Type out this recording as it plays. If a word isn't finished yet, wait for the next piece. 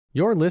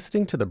You're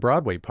listening to the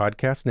Broadway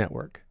Podcast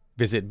Network.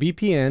 Visit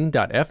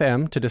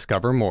bpn.fm to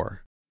discover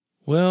more.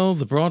 Well,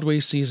 the Broadway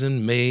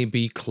season may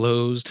be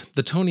closed,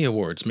 the Tony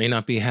Awards may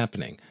not be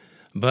happening,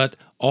 but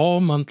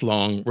all month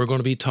long we're going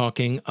to be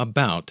talking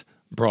about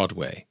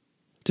Broadway.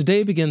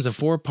 Today begins a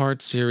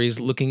 4-part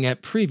series looking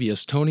at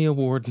previous Tony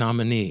Award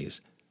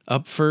nominees.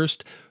 Up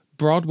first,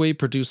 Broadway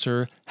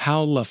producer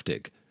Hal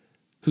Luftig,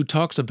 who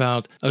talks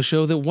about a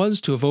show that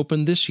was to have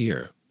opened this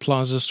year,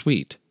 Plaza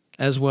Suite,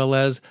 as well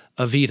as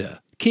Evita,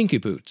 Kinky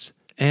Boots,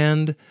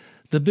 and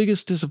the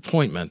biggest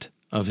disappointment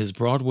of his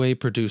Broadway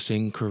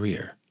producing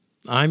career.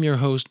 I'm your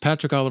host,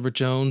 Patrick Oliver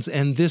Jones,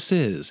 and this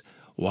is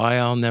Why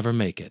I'll Never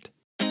Make It.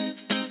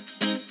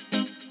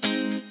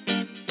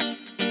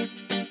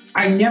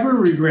 I never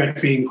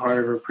regret being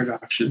part of a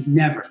production,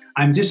 never.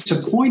 I'm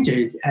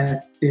disappointed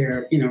at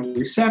their,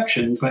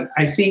 reception, but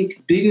I think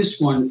the biggest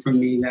one for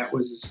me that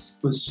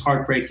was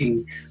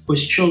heartbreaking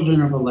was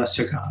Children of a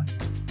Lesser God.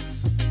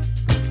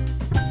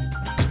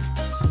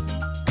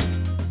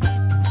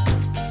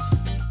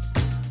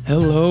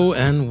 Hello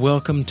and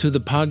welcome to the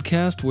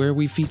podcast where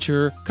we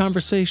feature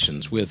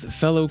conversations with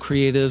fellow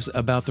creatives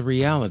about the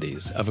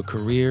realities of a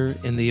career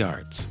in the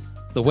arts.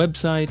 The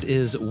website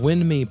is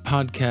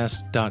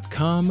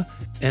winmepodcast.com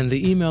and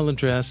the email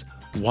address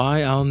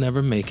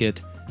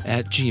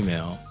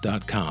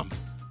whyillnevermakeit@gmail.com.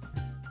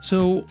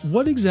 So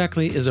what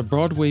exactly is a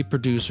Broadway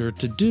producer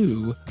to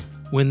do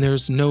when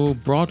there's no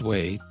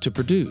Broadway to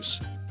produce?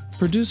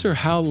 Producer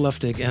Hal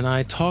Luftig and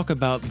I talk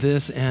about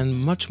this and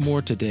much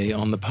more today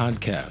on the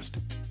podcast.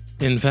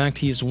 In fact,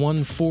 he's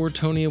won 4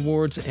 Tony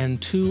Awards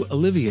and 2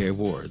 Olivier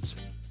Awards,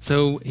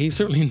 so he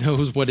certainly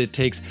knows what it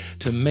takes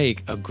to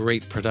make a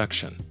great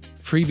production.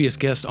 Previous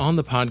guests on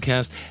the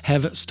podcast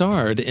have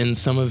starred in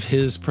some of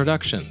his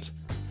productions.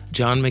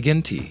 John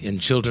McGinty in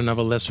Children of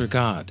a Lesser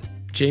God,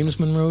 James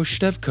Monroe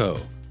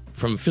Shtevko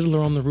from Fiddler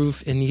on the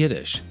Roof in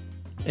Yiddish,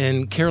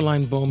 and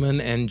Caroline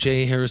Bowman and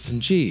Jay Harrison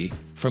G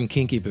from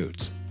Kinky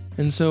Boots.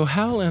 And so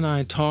Hal and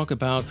I talk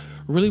about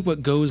really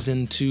what goes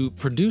into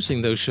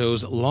producing those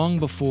shows long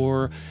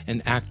before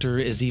an actor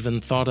is even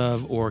thought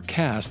of or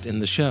cast in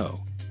the show.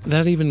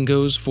 That even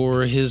goes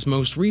for his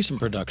most recent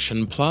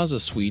production, Plaza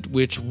Suite,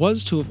 which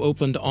was to have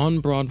opened on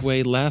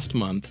Broadway last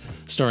month,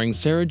 starring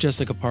Sarah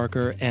Jessica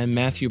Parker and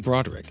Matthew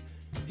Broderick.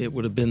 It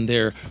would have been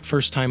their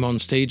first time on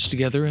stage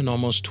together in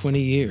almost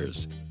 20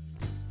 years.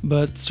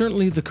 But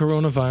certainly the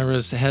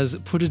coronavirus has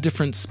put a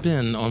different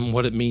spin on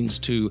what it means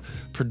to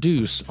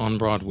produce on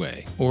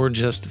Broadway, or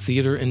just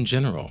theater in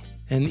general.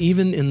 And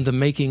even in the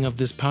making of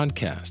this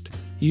podcast,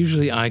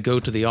 usually I go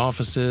to the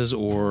offices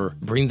or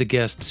bring the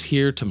guests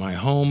here to my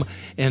home,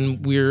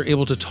 and we're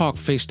able to talk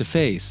face to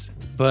face.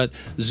 But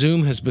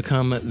Zoom has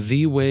become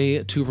the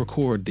way to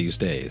record these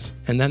days.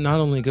 And that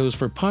not only goes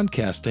for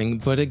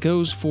podcasting, but it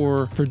goes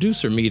for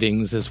producer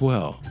meetings as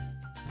well.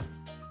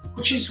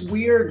 Which is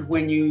weird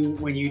when you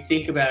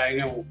think about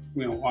it. I know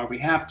why we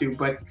have to,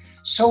 but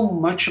so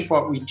much of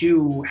what we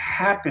do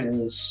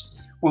happens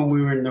when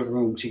we were in the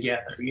room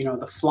together,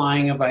 the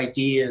flying of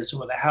ideas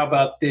or the how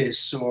about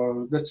this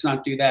or let's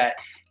not do that.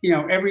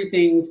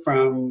 Everything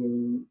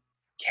from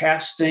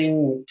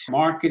casting to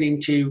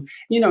marketing to,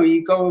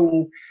 you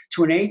go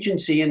to an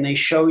agency and they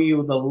show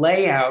you the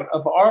layout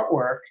of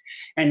artwork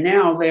and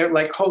now they're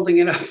like holding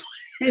it up,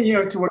 to a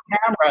camera.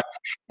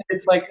 And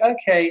it's like,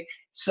 okay,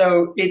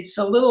 so I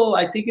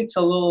think it's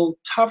a little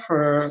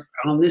tougher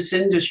on this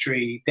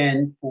industry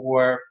than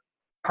for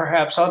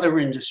perhaps other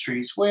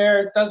industries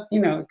where it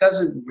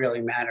doesn't really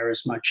matter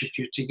as much if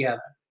you're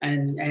together.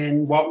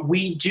 And what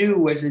we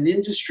do as an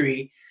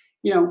industry,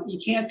 you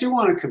can't do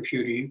on a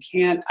computer. You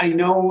can't, I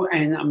know,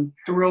 and I'm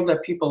thrilled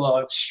that people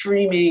are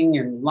streaming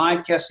and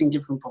live casting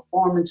different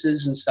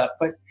performances and stuff,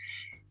 but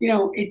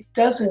it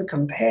doesn't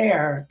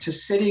compare to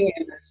sitting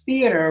in a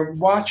theater,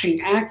 watching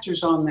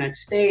actors on that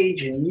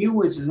stage and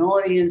you as an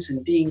audience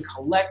and being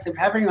collective,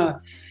 having a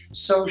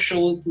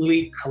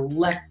socially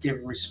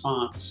collective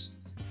response.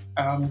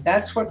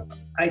 That's what,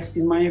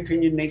 in my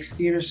opinion, makes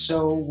theater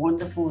so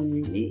wonderful and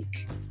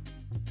unique.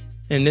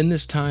 And in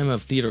this time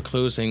of theater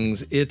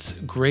closings, it's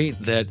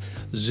great that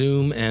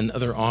Zoom and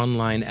other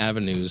online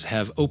avenues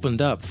have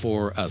opened up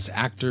for us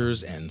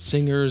actors and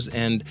singers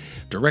and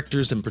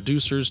directors and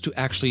producers to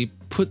actually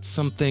put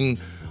something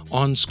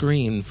on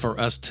screen for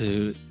us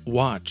to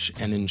watch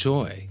and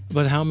enjoy.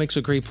 But Hal makes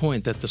a great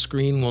point that the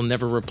screen will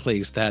never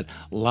replace that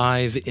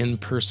live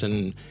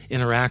in-person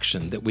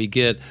interaction that we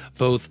get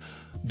both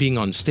being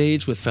on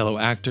stage with fellow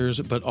actors,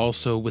 but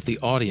also with the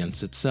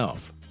audience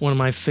itself. One of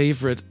my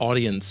favorite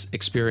audience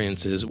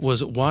experiences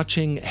was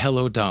watching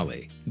Hello,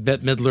 Dolly.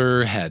 Bette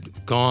Midler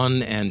had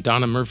gone and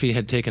Donna Murphy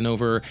had taken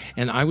over,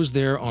 and I was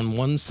there on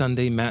one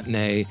Sunday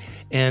matinee,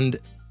 and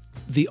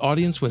the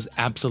audience was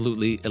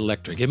absolutely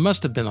electric. It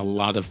must have been a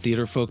lot of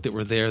theater folk that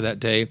were there that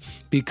day,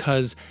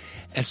 because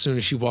as soon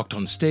as she walked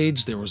on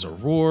stage, there was a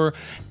roar.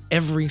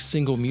 Every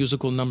single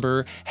musical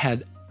number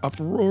had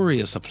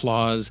uproarious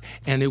applause,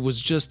 and it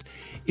was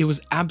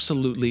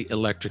absolutely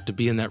electric to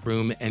be in that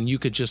room, and you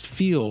could just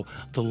feel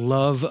the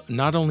love,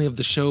 not only of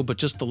the show, but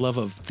just the love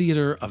of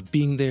theater, of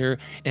being there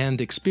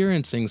and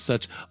experiencing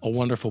such a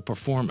wonderful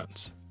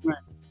performance. Right.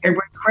 It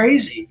went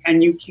crazy,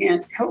 and you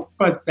can't help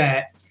but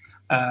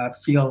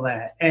feel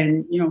that.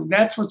 And,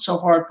 that's what's so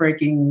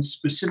heartbreaking,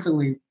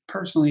 specifically,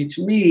 personally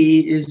to me,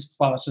 is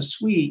Plaza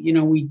Suite.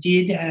 We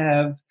did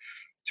have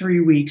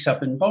 3 weeks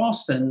up in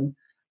Boston,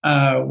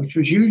 which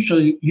was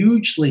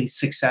hugely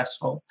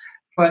successful.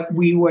 But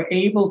we were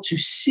able to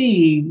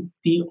see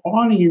the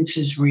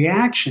audience's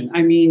reaction.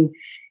 I mean,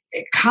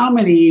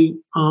 comedy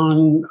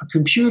on a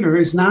computer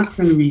is not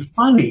going to be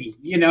funny.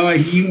 You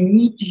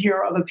need to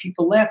hear other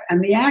people laugh,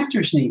 and the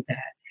actors need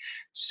that.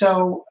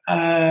 So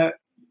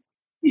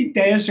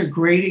there's a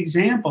great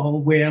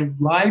example where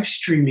live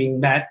streaming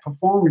that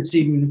performance,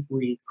 even if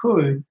we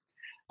could,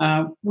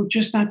 would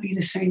just not be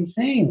the same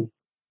thing.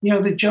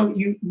 The joke,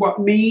 what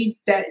made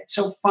that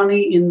so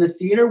funny in the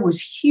theater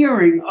was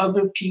hearing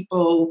other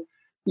people,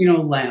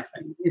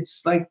 laughing.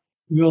 It's like,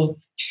 you'll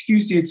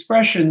excuse the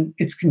expression,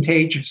 it's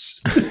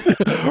contagious.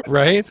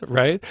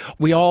 Right.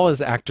 We all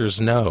as actors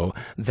know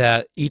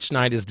that each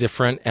night is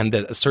different, and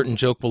that a certain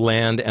joke will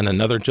land and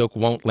another joke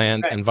won't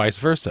land, Right. and vice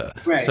versa.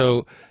 Right.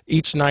 So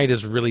each night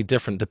is really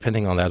different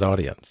depending on that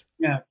audience.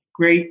 Yeah,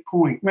 great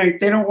point. Right.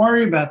 They don't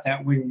worry about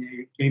that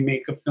when they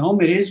make a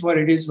film. It is what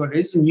it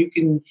is, and you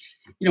can,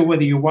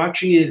 whether you're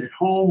watching it at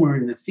home or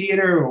in the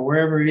theater or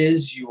wherever it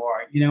is you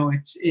are,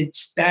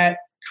 it's that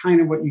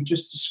kind of what you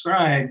just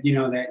described,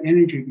 that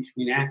energy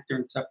between actor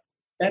and stuff,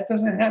 that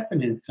doesn't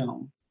happen in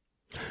film.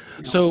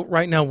 So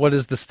right now, what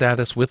is the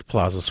status with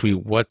Plaza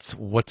Suite?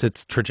 What's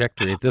its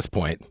trajectory at this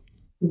point?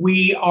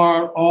 We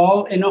are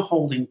all in a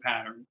holding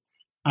pattern.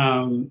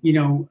 I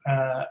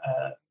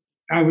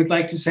would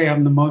like to say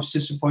I'm the most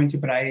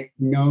disappointed, but I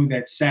know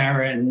that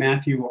Sarah and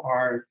Matthew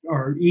are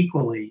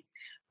equally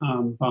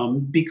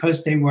bummed,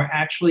 because they were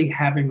actually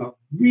having a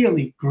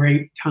really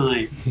great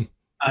time.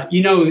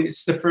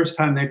 It's the first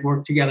time they'd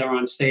worked together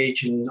on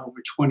stage in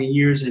over 20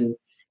 years, and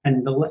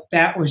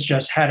that was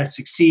just how to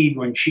succeed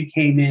when she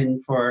came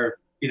in for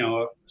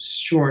a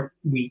short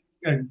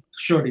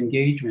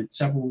engagement,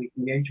 several week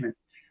engagement,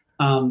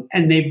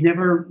 and they've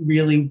never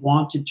really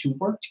wanted to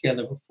work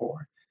together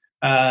before.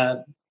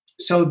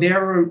 So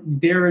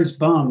they're as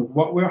bummed.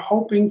 What we're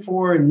hoping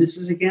for, and this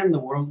is again the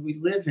world we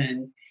live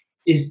in,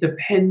 is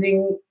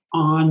depending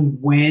on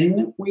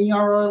when we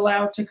are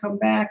allowed to come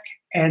back,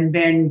 and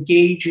then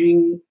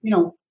gauging,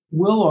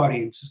 will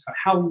audiences,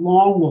 how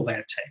long will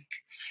that take?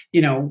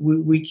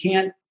 We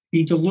can't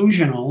be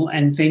delusional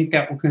and think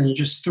that we're going to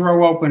just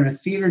throw open a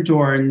theater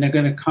door and they're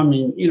going to come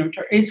in.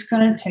 It's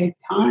going to take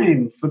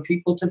time for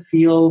people to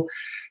feel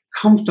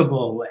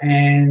comfortable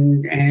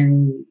and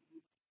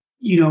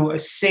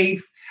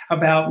safe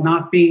about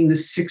not being the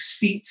 6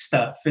 feet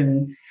stuff.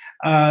 And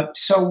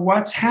so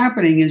what's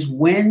happening is,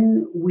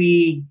 when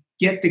we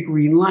get the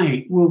green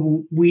light,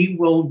 we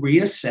will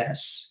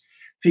reassess,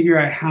 figure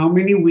out how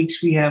many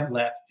weeks we have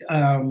left.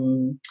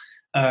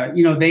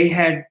 They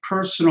had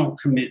personal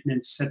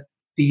commitments at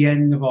the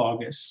end of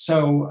August.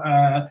 So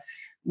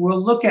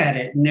we'll look at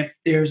it. And if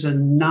there's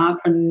not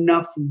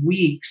enough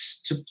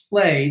weeks to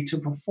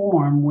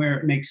perform where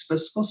it makes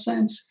fiscal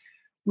sense,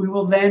 we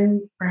will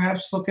then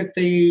perhaps look at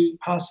the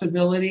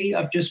possibility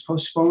of just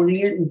postponing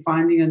it and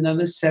finding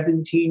another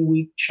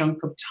 17-week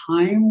chunk of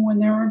time when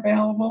they're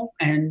available,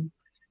 and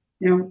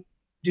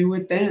do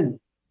it then.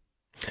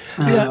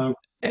 Yeah.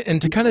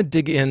 And to kind of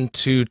dig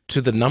into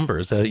the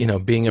numbers,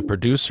 being a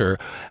producer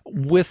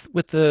with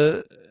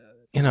the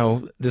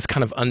this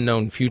kind of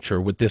unknown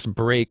future with this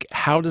break,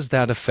 how does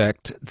that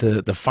affect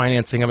the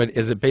financing of it?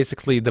 Is it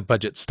basically the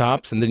budget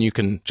stops and then you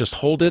can just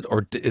hold it,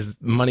 or is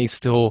money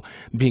still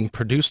being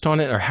produced on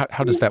it, or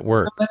how does that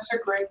work? That's a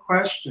great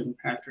question,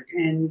 Patrick.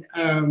 And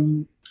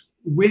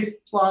with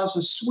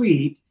Plaza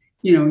Suite,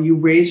 you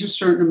raise a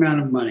certain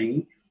amount of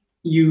money.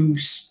 You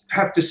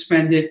have to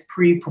spend it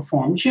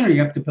pre-performance. You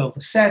have to build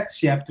the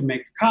sets, you have to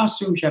make the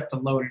costumes, you have to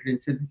load it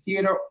into the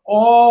theater,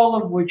 all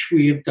of which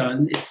we have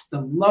done. It's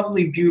the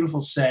lovely,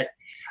 beautiful set.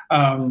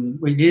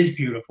 It is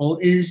beautiful.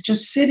 It is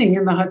just sitting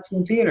in the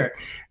Hudson Theater.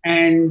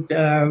 And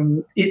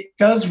it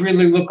does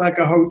really look like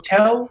a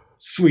hotel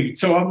suite.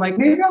 So I'm like,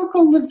 maybe I'll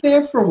go live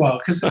there for a while,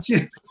 because it's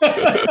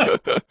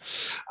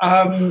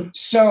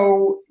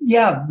so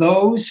yeah,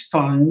 those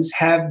funds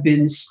have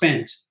been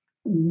spent.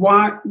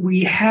 What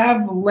we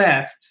have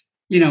left,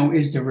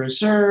 is the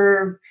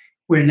reserve.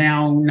 We're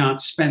now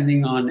not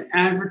spending on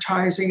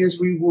advertising as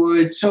we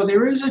would. So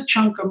there is a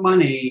chunk of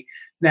money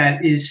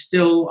that is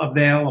still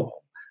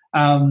available.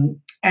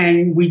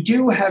 And we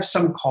do have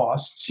some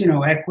costs,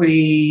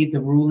 equity, the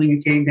ruling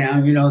came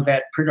down,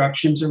 that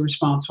productions are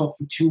responsible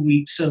for 2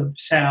 weeks of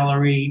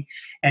salary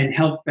and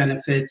health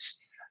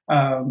benefits,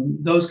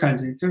 those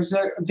kinds of things.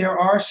 There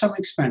are some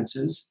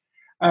expenses.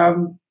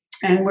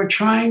 And we're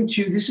trying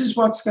to, this is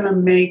what's going to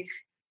make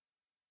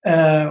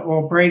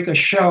or break a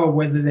show,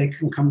 whether they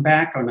can come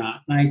back or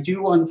not. And I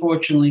do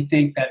unfortunately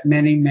think that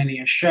many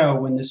a show,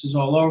 when this is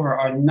all over,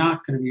 are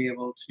not going to be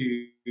able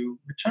to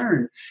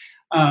return.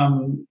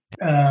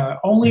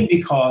 Only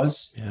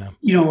because,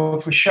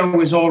 if a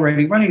show is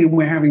already running, and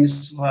we're having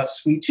this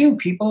last week too,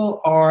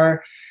 people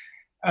are,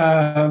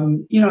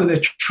 they're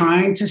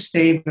trying to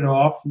stave it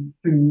off.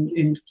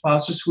 In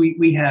Plaza Suite,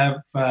 we have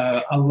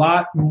a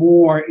lot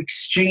more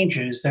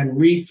exchanges than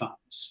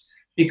refunds,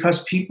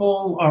 because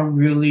people are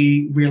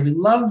really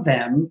love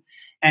them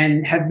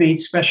and have made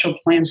special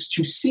plans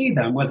to see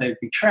them, whether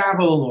it be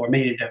travel or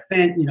made an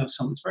event,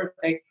 someone's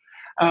birthday.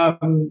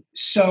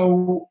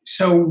 So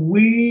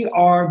we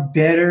are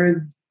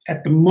better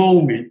at the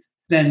moment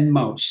than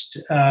most,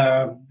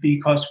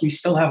 because we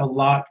still have a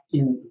lot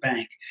in the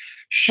bank.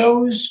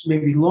 Shows,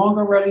 maybe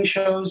longer running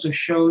shows, or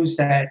shows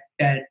that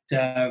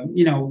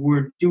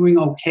we're doing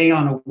okay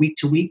on a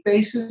week-to-week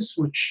basis,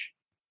 which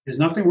there's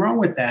nothing wrong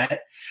with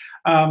that.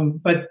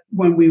 But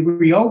when we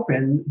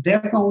reopen, they're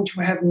going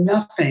to have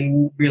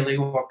nothing really,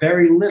 or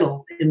very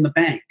little in the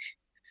bank.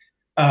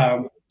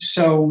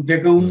 So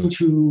they're going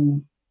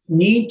to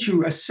need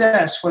to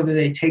assess whether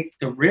they take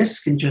the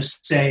risk and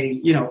just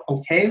say,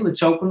 okay,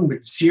 let's open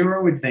with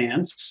zero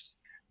advance,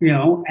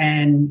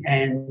 and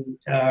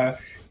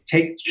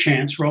take the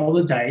chance, roll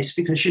the dice,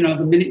 because, the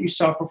minute you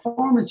start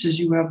performances,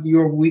 you have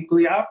your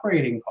weekly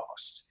operating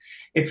costs.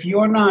 If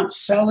you're not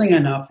selling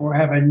enough or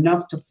have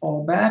enough to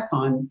fall back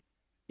on,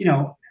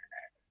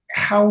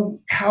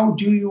 how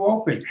do you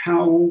open?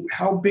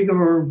 How big of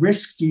a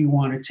risk do you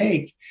want to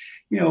take?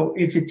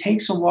 If it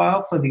takes a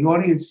while for the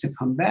audience to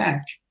come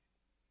back,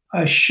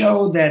 a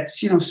show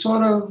that's,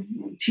 sort of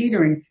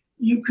teetering,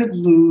 you could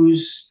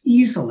lose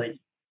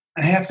easily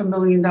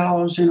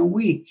 $500,000 in a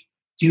week.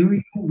 Do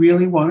you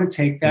really want to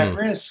take that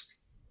risk?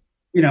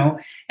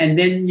 And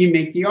then you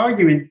make the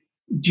argument,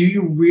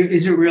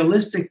 is it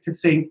realistic to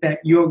think that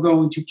you're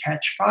going to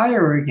catch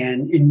fire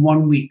again in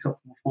 1 week of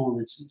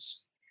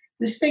performances?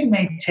 This thing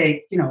may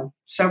take,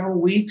 several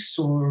weeks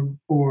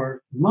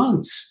or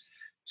months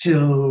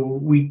till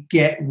we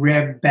get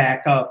revved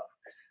back up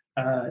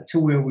to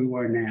where we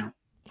were now.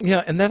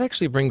 Yeah, and that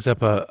actually brings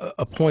up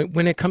a point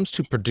when it comes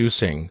to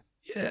producing.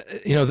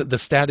 The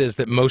stat is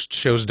that most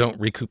shows don't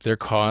recoup their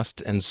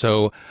cost. And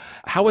so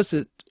how is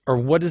it, or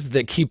what is it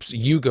that keeps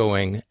you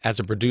going as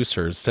a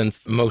producer, since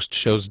most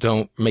shows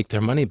don't make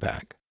their money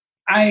back?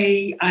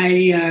 I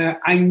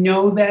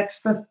know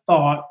that's the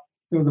thought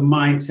or the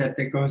mindset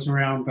that goes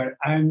around, but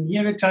I'm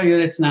here to tell you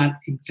that's not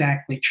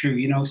exactly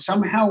true.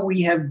 Somehow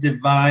we have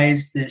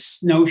devised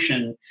this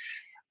notion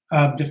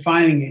of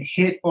defining a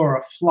hit or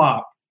a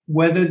flop,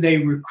 whether they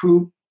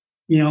recoup,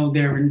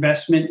 their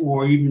investment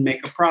or even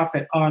make a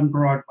profit on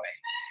Broadway.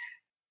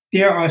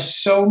 There are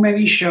so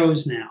many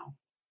shows now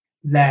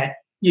that,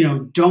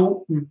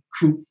 don't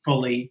recoup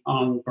fully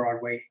on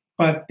Broadway,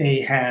 but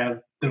they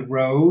have the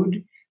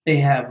road, they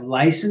have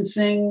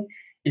licensing.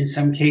 In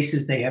some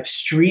cases, they have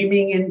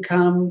streaming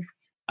income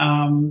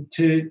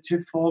to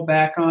fall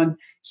back on.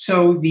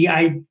 So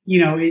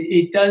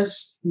it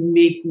does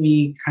make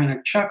me kind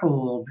of chuckle a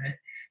little bit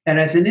that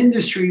as an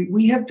industry,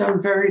 we have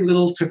done very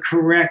little to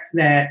correct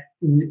that,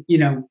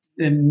 the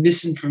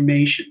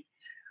misinformation.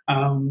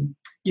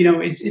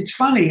 It's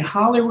funny.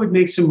 Hollywood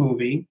makes a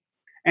movie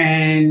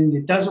and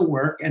it doesn't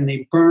work, and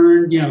they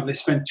burn, they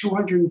spent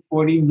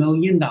 $240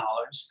 million,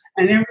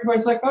 and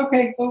everybody's like,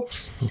 okay,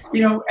 oops,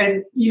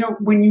 and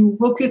when you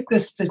look at the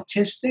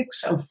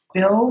statistics of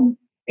film,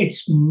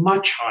 it's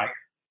much higher.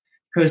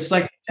 Because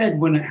like I said,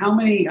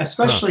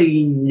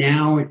 especially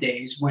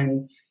nowadays,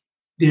 when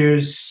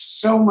there's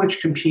so much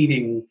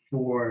competing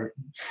for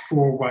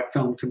what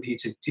film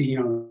competes at,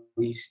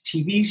 these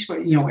TVs, but,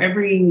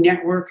 every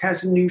network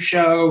has a new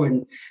show,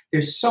 and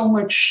there's so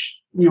much,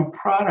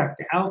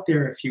 product out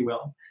there, if you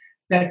will,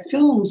 that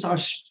films are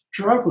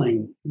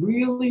struggling,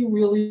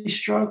 really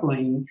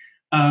struggling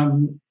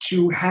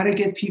to how to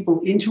get people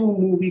into a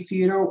movie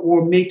theater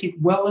or make it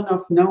well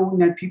enough known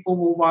that people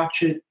will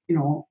watch it,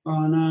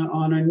 on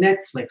a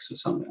Netflix or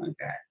something like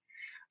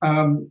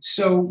that.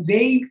 So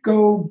they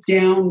go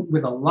down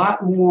with a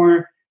lot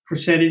more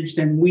percentage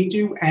than we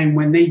do. And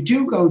when they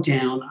do go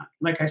down,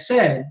 like I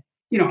said,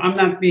 I'm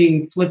not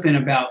being flippant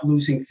about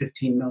losing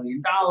 $15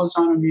 million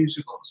on a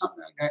musical or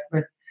something like that,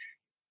 but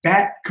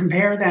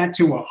compare that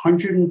to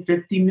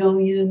 150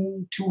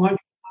 million, 200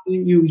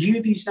 million, you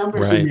hear these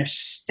numbers and they're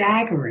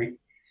staggering.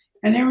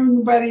 And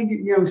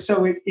everybody,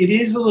 so it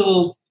is a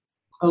little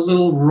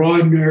raw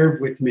nerve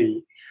with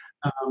me,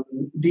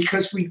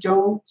 because we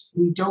don't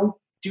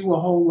do a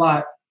whole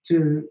lot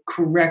to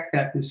correct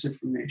that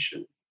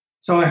misinformation.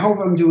 So I hope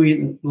I'm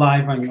doing it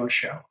live on your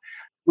show.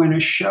 When a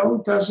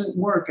show doesn't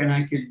work, and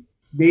I could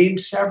name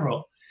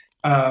several,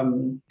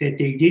 that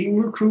they didn't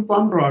recoup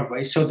on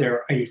Broadway, so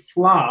they're a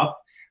flop,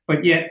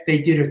 but yet they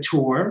did a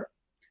tour,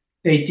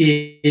 they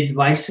did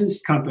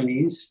licensed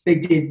companies, they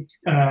did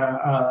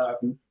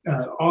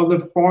all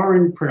the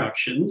foreign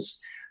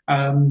productions,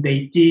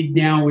 they did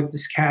now with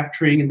this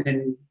capturing and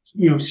then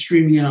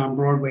streaming it on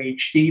Broadway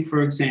HD,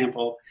 for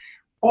example.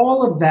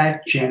 all of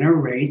that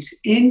generates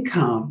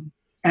income.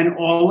 And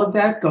all of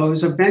that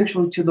goes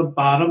eventually to the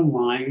bottom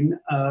line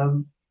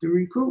of the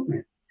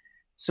recoupment.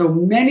 So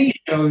many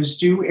shows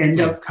do end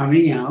up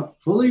coming out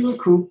fully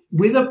recouped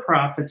with a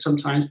profit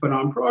sometimes, but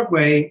on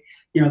Broadway,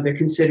 they're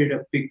considered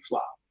a big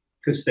flop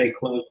because they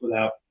close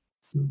without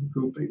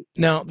recouping.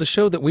 Now, the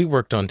show that we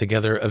worked on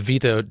together,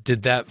 Evita,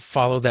 did that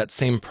follow that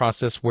same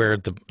process where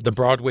the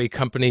Broadway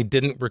company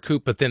didn't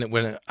recoup, but then it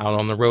went out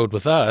on the road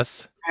with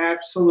us?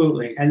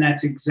 Absolutely. And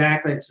it's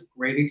a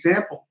great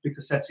example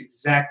because that's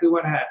exactly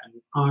what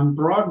happened. On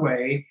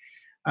Broadway,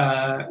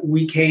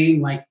 we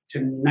came to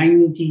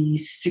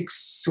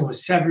 96 or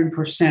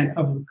 7%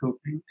 of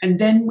recouping. And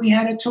then we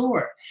had a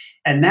tour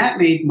and that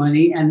made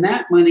money. And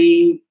that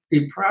money,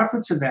 the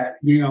profits of that,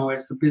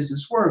 as the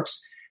business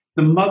works,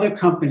 the mother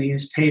company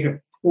is paid a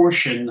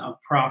portion of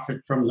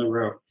profit from the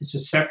road. It's a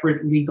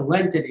separate legal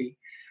entity,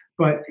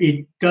 but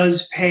it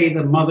does pay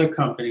the mother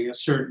company a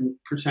certain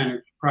percentage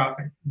of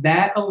profit.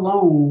 That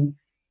alone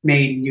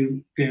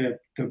made the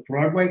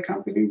Broadway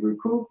company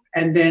recoup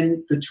and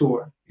then the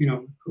tour,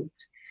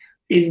 recouped.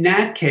 In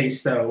that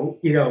case, though,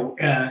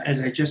 as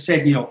I just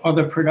said,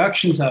 other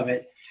productions of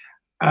it,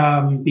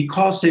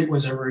 because it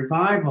was a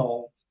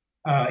revival,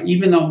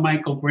 even though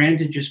Michael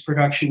Brandage's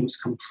production was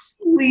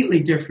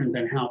completely different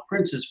than Hal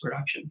Prince's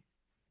production,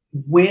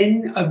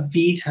 when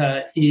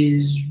Evita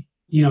is,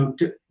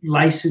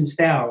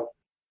 licensed out,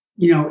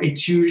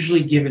 it's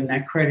usually given,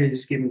 that credit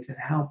is given to the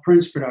Hal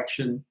Prince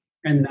production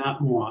and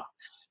not moi.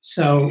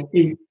 So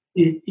it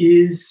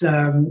is,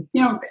 and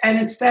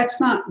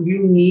that's not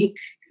unique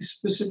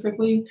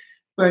specifically,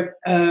 but,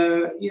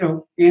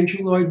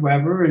 Andrew Lloyd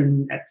Webber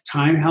and at the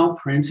time Hal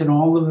Prince and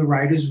all of the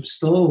writers were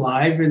still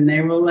alive and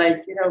they were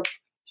like,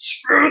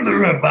 screw the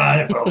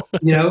revival,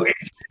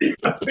 this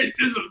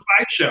is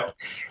my show.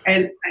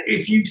 And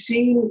if you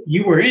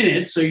were in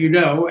it, so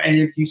and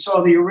if you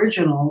saw the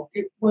original,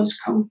 it was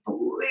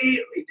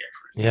completely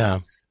different. Yeah.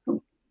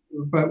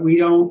 But we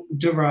don't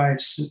derive,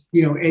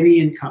 any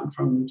income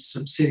from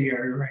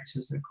subsidiary rights,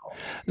 as they're called.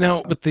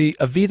 Now, with the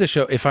Evita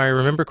show, if I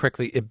remember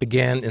correctly, it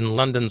began in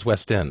London's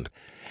West End,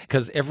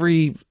 because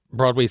every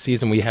Broadway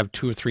season we have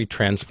 2 or 3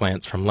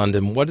 transplants from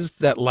London. What is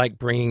that like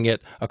bringing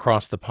it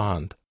across the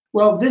pond?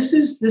 Well,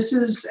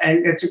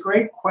 it's a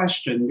great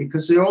question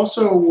because it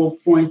also will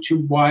point to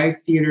why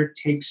theater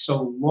takes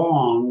so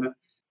long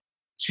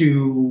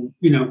to,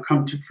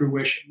 come to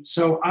fruition.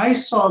 So I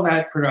saw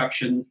that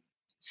production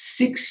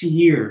 6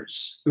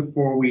 years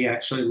before we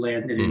actually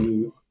landed in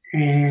New York.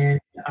 And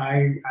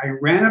I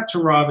ran up to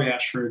Rob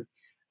Ashford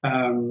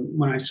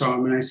when I saw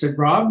him and I said,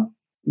 Rob,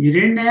 you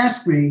didn't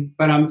ask me,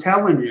 but I'm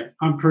telling you,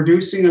 I'm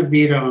producing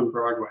Evita on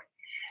Broadway.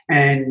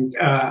 And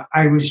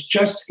I was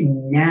just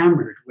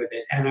enamored with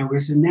it. And I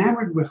was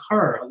enamored with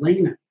her,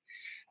 Elena,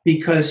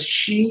 because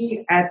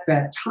she, at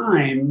that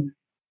time,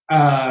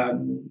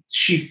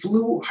 she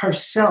flew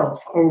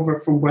herself over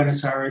from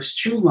Buenos Aires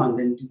to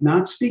London, did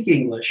not speak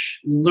English,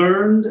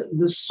 learned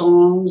the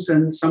songs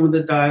and some of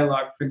the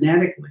dialogue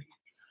phonetically,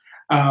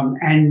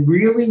 and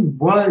really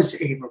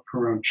was Ava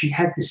Perón. She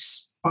had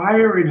this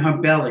fire in her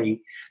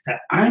belly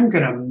that I'm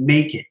going to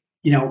make it.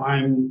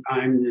 I'm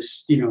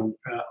this,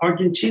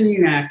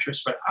 Argentinian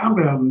actress, but I'm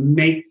going to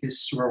make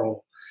this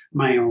role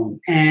my own.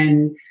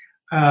 And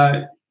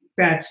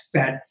that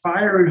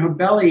fire in her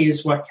belly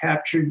is what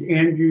captured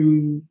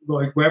Andrew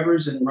Lloyd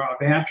Webber's and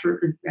Rob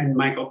Ashford and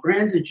Michael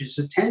Brandage's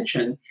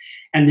attention.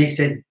 And they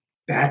said,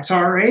 that's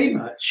our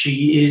Ava.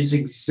 She is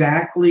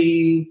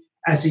exactly,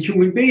 as a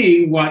human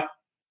being, what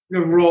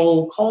the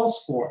role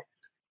calls for.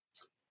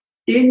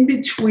 In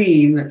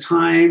between the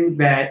time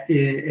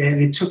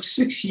and it took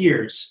 6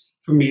 years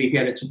for me to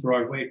get it to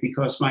Broadway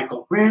because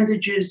Michael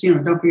Brandage's,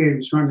 don't forget he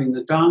was running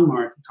the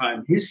Donmar at the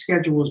time. His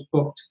schedule was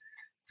booked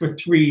for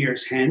 3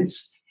 years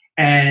hence.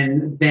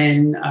 And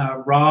then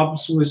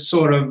Rob's was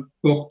sort of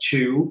booked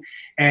too.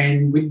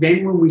 And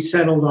then when we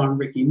settled on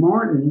Ricky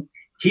Martin,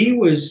 he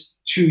was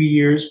 2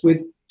 years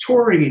with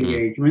touring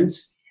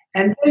engagements.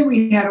 And then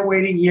we had to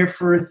wait a year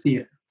for a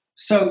theater.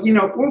 So,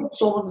 whoops,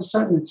 all of a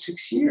sudden it's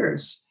 6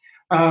 years.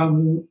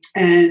 And,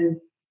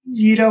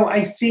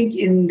 I think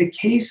in the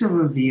case of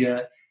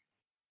Evita,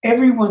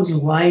 everyone's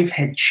life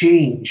had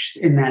changed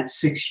in that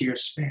 6-year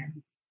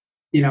span,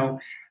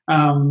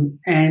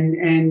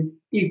 and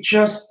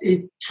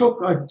it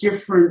took a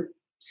different,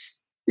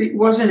 it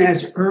wasn't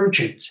as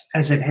urgent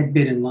as it had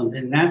been in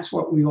London. That's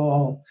what we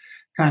all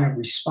kind of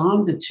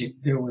responded to.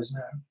 There was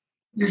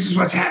this is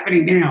what's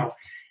happening now.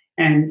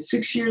 And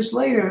 6 years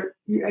later,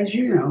 as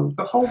you know,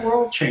 the whole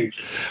world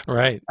changes.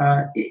 Right.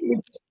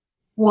 It's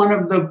one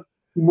of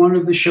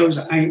the shows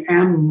I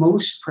am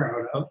most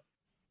proud of.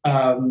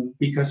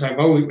 Because I've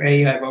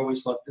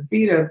always loved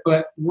Evita,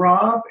 but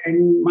Rob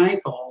and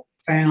Michael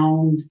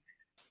found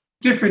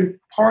different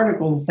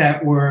particles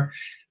that were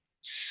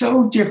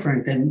so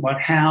different than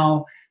what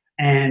Hal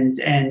and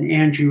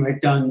Andrew had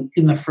done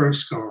in the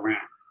first go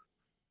around.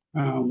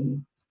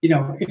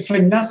 If for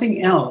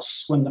nothing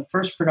else, when the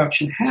first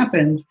production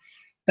happened,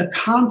 the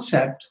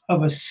concept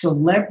of a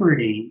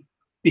celebrity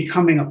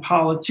becoming a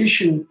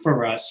politician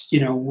for us,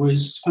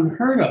 was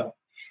unheard of.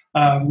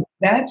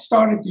 That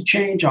started to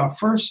change. Our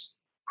first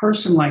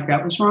person like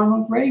that was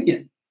Ronald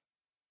Reagan.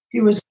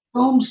 He was a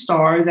film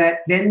star that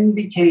then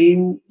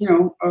became,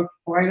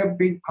 quite a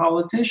big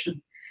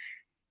politician.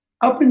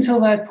 Up until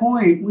that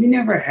point, we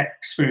never had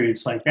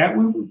experience like that.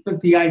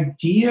 The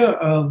idea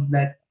of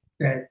that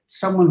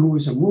someone who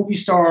was a movie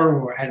star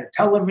or had a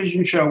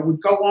television show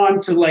would go on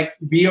to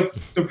be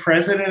the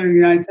president of the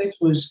United States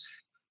was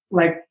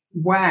like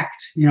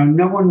whacked.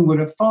 No one would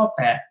have thought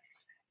that.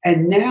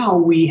 And now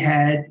we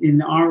had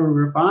in our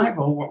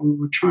revival, what we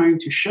were trying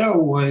to show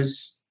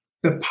was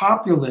the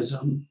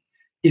populism,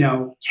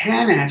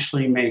 can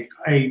actually make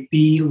a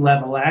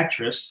B-level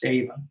actress,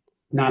 Ava,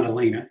 not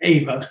Elena,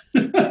 Ava,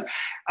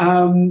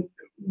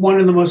 one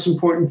of the most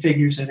important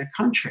figures in a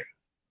country,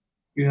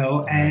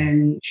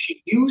 and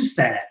she used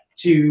that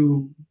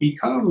to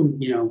become,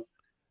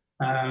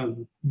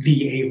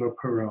 the Ava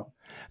Perot.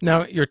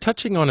 Now, you're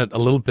touching on it a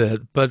little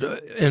bit, but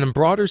in a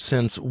broader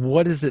sense,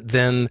 what is it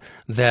then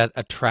that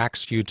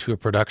attracts you to a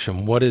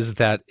production? What is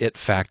that it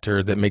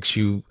factor that makes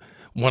you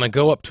want to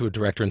go up to a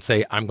director and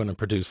say, I'm going to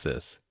produce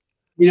this?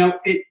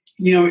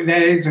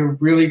 That is a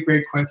really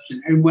great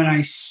question. And when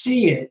I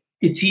see it,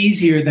 it's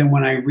easier than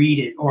when I read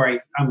it or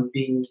I'm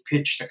being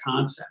pitched a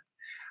concept.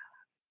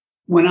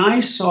 When I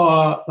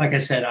saw, like I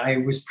said, I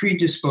was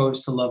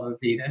predisposed to love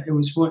Evita.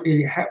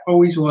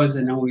 Always was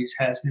and always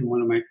has been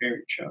one of my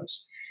favorite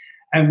shows.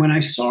 And when I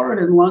saw it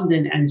in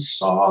London and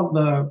saw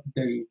the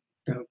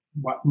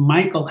what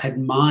Michael had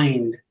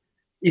mined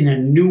in a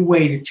new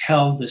way to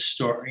tell the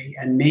story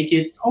and make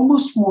it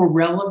almost more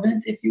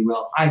relevant, if you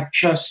will, I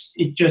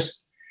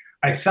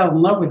fell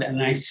in love with it.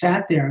 And I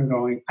sat there and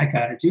going, I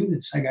got to do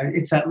this.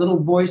 It's that little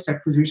voice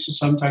that producers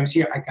sometimes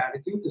hear. I got to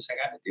do this. I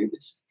got to do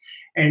this.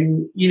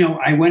 And,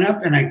 I went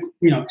up and I,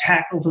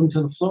 tackled him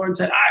to the floor and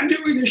said, I'm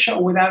doing this show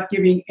without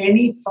giving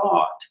any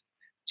thought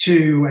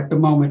to, at the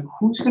moment,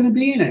 who's going to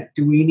be in it?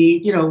 Do we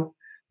need,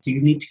 do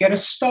you need to get a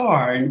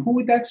star? And who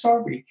would that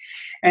star be?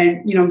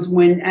 And,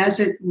 as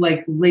it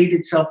laid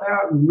itself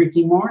out and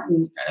Ricky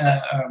Martin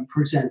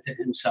presented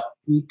himself,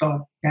 we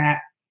thought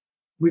that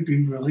would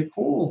be really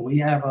cool. We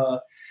have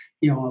a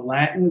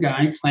Latin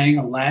guy playing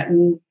a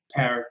Latin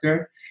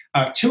character,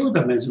 two of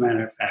them, as a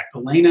matter of fact,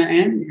 Elena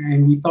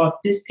and we thought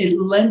it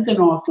lent an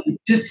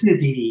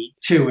authenticity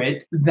to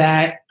it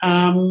that,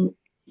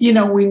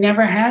 we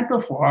never had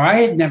before. I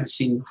had never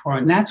seen before.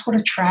 And that's what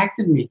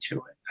attracted me to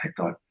it. I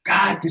thought,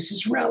 God, this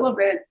is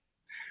relevant,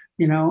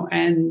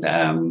 and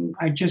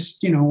I just,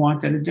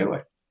 wanted to do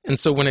it. And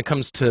so when it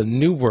comes to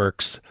new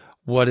works,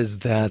 what is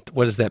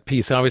that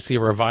piece? Obviously, a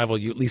revival,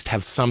 you at least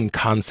have some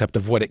concept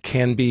of what it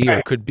can be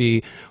or could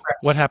be. Right.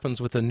 What happens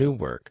with a new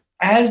work?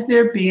 As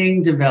they're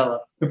being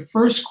developed, the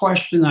first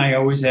question I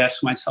always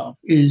ask myself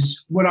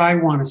is, would I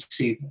want to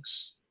see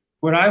this?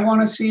 Would I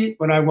want to see it?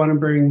 Would I want to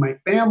bring my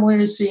family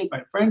to see it,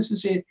 my friends to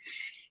see it?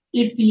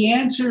 If the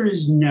answer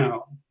is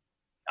no,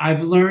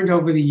 I've learned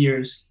over the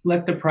years,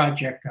 let the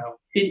project go.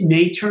 It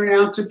may turn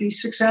out to be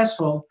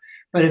successful,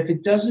 but if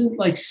it doesn't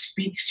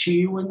speak to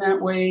you in that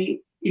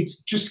way,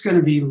 it's just going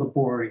to be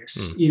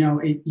laborious. You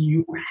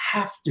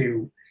have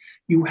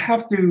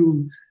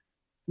to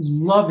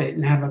love it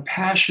and have a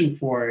passion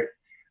for it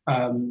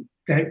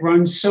that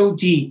runs so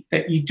deep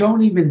that you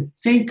don't even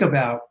think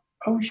about,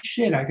 oh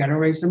shit, I got to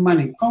raise the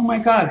money. Oh my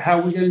God, how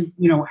are we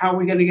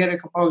going to get a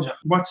composer?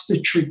 What's the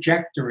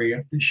trajectory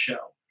of this show?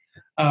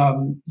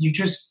 You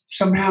just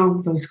somehow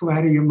those go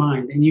out of your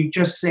mind and you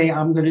just say,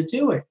 I'm going to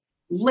do it.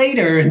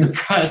 Later in the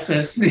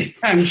process,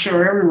 I'm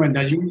sure everyone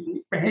does.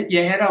 You hit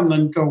your head on them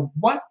and go,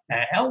 what the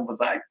hell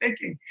was I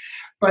thinking?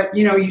 But,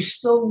 you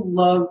still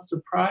love the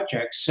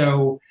project.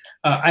 So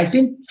I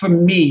think for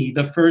me,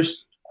 the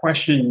first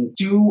question,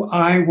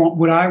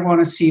 would I want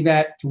to see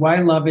that? Do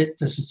I love it?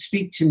 Does it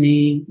speak to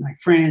me, my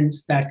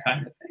friends, that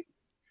kind of thing?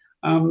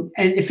 And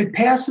if it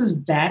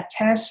passes that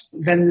test,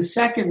 then the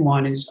second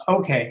one is,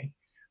 okay,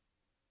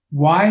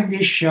 why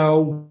this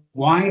show?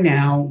 Why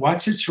now?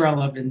 What's its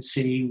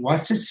relevancy?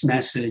 What's its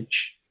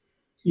message?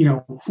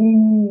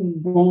 Who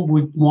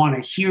would want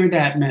to hear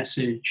that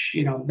message?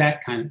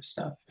 That kind of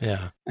stuff.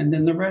 Yeah. And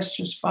then the rest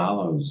just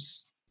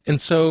follows. And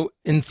so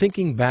in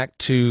thinking back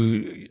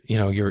to,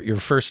 your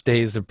first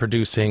days of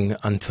producing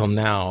until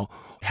now,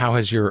 how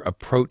has your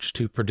approach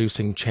to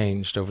producing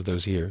changed over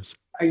those years?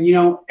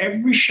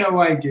 Every show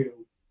I do,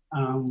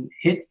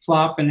 hit,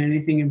 flop, and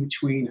anything in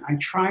between, I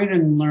try to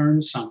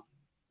learn something.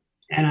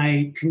 And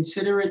I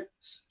consider it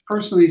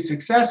personally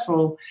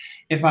successful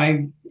if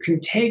I can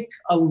take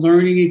a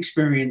learning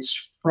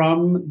experience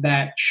from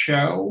that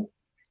show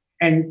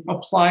and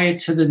apply it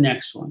to the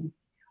next one.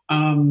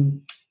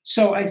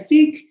 So I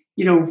think,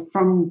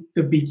 from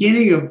the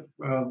beginning of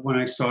when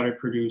I started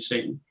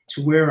producing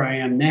to where I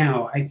am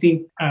now, I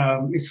think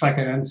it's like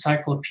an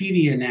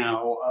encyclopedia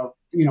now of,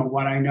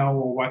 what I know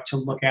or what to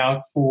look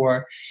out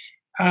for.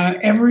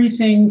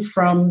 Everything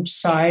from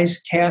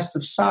cast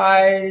of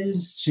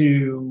size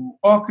to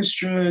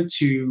orchestra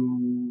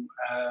to,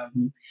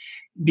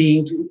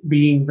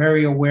 being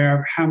very aware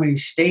of how many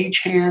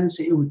stagehands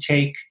it would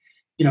take,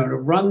 to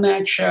run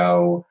that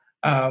show.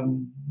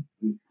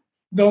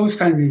 Those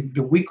kind of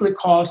the weekly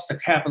costs, the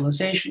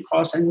capitalization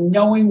costs, and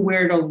knowing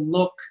where to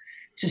look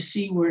to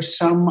see where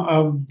some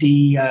of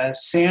the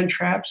sand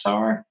traps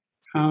are.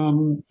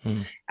 And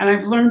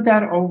I've learned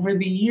that over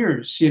the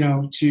years,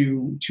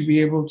 to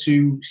be able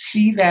to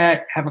see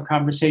that, have a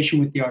conversation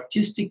with the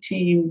artistic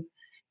team,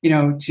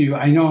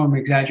 I know I'm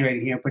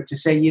exaggerating here, but to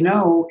say,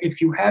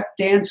 if you have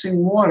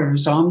dancing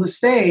waters on the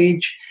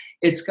stage,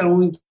 it's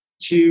going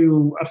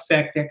to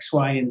affect X,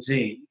 Y, and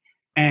Z.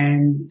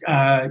 And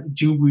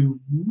do we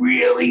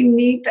really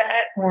need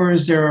that? Or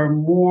is there a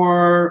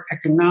more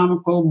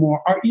economical,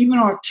 or even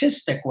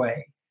artistic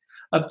way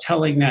of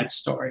telling that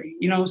story?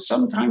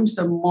 Sometimes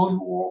the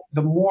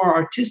more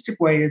artistic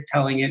way of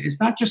telling it is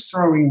not just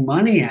throwing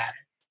money at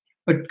it,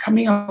 but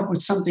coming up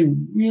with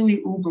something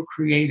really uber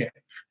creative,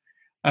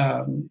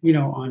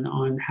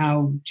 on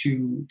how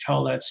to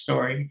tell that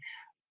story.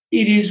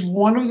 It is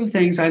one of the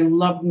things I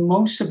love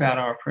most about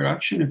our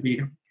production of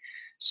Vita.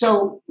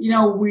 So,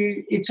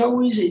 it's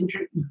always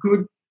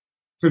good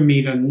for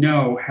me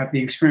to have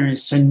the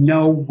experience to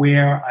know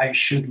where I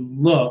should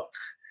look,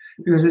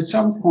 because at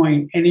some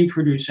point, any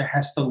producer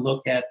has to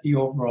look at the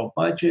overall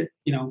budget.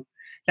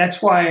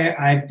 That's why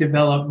I've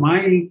developed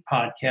my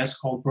podcast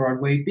called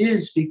Broadway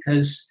Biz,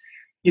 because,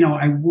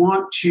 I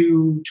want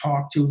to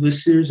talk to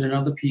listeners and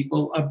other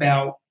people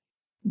about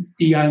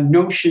the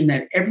notion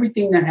that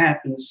everything that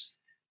happens,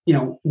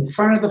 in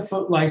front of the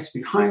footlights,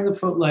 behind the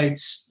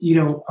footlights,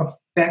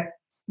 affect,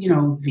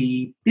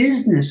 the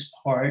business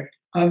part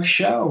of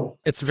show.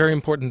 It's very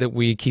important that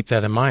we keep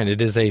that in mind.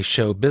 It is a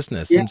show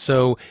business. Yeah. And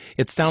so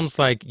it sounds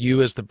like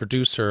you as the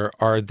producer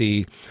are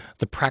the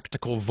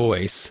practical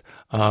voice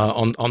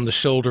on the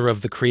shoulder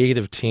of the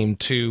creative team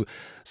to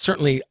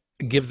certainly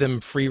give them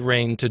free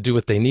rein to do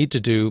what they need to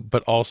do,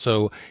 but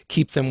also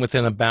keep them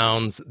within a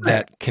bounds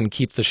that can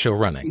keep the show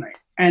running. Right.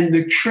 And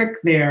the trick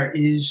there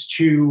is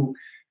to,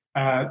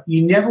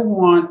 you never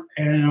want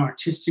an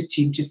artistic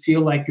team to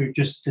feel like you're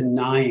just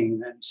denying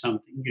them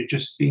something. You're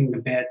just being the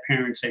bad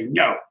parent saying,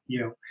 no,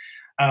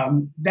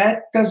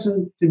 that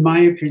doesn't, in my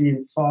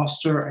opinion,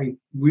 foster a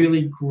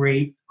really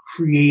great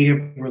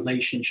creative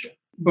relationship,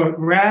 but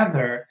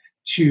rather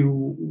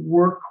to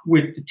work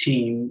with the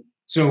team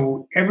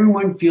so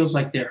everyone feels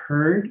like they're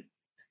heard.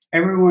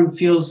 Everyone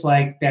feels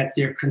like that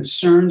their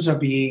concerns are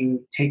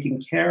being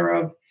taken care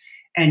of,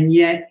 and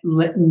yet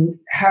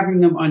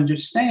having them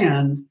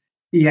understand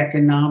the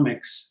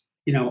economics,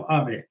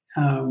 of it.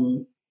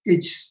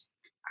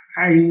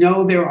 I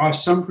know there are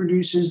some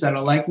producers that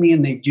are like me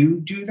and they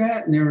do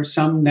that, and there are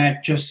some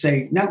that just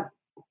say no.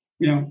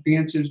 The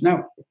answer is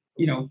no.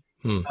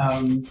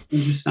 I'm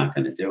just not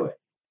going to do it.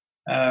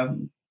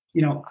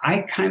 I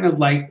kind of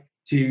like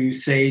to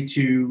say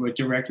to a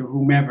director,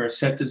 whomever,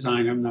 set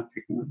designer, I'm not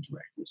picking on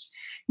directors,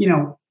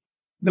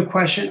 the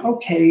question,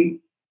 okay,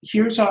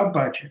 here's our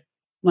budget.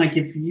 Like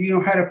if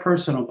you had a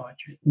personal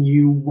budget,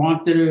 you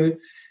wanted to,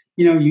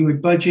 you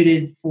had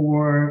budgeted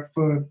for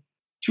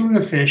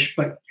tuna fish,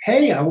 but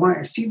hey, I want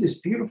to see this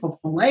beautiful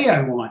fillet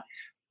I want.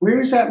 Where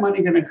is that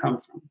money going to come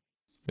from?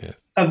 Yeah.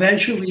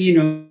 Eventually,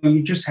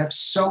 you just have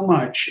so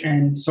much.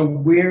 And so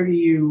where do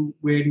you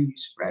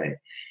spread it?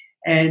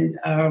 And,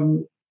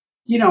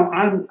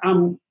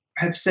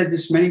 I've said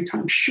this many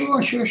times.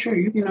 Sure.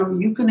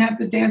 You can have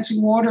the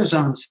dancing waters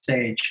on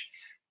stage,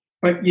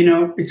 but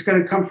it's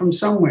going to come from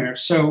somewhere.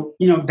 So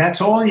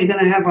that's all you're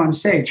going to have on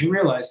stage. You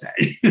realize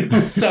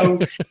that. So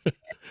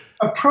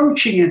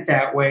approaching it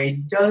that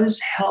way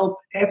does help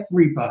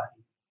everybody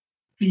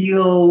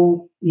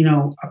feel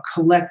a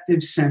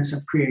collective sense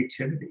of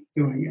creativity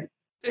doing it.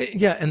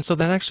 Yeah, and so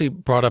that actually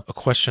brought up a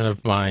question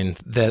of mine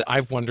that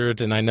I've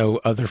wondered, and I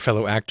know other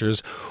fellow actors,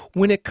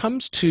 when it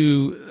comes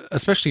to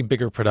especially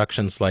bigger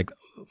productions like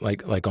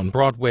on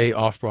Broadway,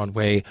 off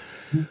Broadway,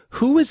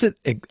 who is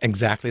it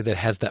exactly that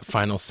has that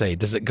final say?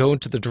 Does it go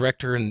to the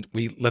director and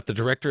we let the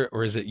director,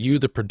 or is it you,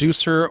 the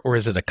producer, or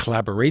is it a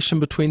collaboration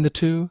between the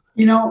two?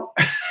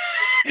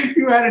 If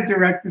you had a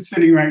director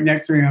sitting right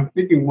next to me, I'm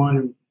thinking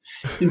one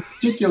in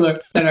particular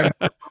that I've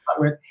worked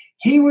with,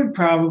 he would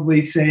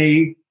probably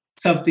say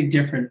something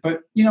different.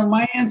 But,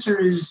 my answer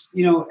is,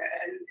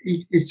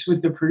 it's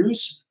with the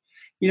producer.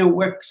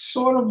 We're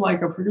sort of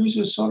like a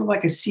producer, sort of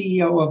like a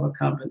CEO of a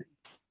company,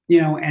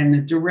 and the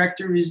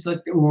director is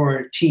or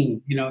a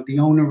team, the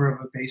owner of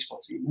a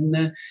baseball team.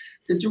 And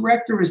the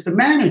director is the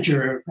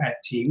manager of that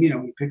team. He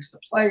picks the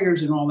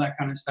players and all that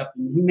kind of stuff.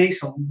 And he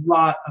makes a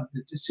lot of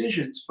the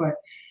decisions. But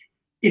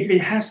if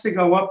it has to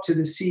go up to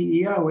the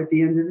CEO at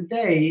the end of the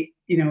day,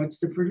 it's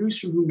the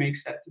producer who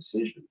makes that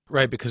decision.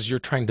 Right, because you're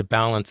trying to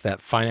balance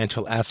that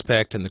financial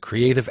aspect and the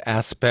creative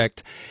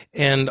aspect.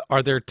 And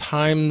are there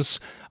times,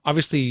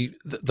 obviously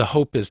the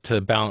hope is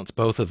to balance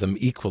both of them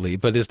equally,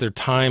 but is there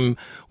time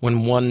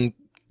when one,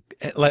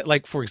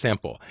 like for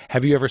example,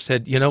 have you ever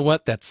said, you know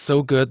what, that's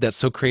so good, that's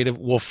so creative,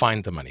 we'll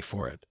find the money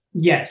for it?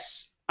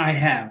 Yes, I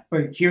have.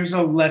 But here's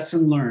a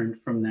lesson learned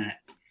from that.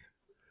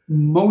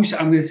 I'm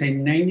going to say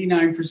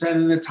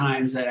 99% of the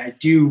times that I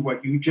do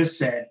what you just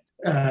said,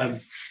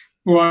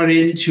 brought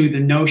into the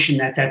notion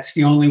that that's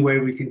the only way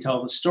we can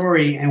tell the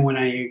story. And when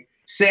I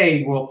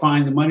say we'll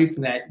find the money for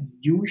that,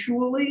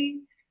 usually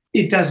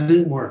it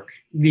doesn't work.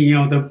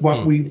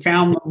 What we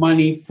found the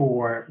money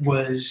for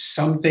was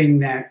something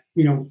that,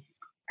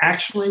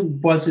 actually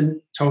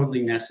wasn't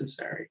totally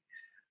necessary.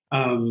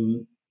 I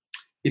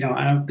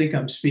don't think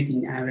I'm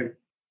speaking out of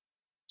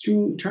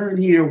turn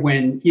here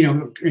when,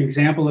 an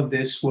example of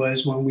this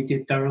was when we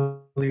did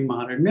Thoroughly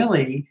Modern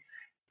Millie,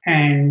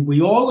 and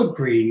we all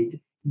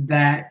agreed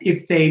that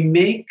if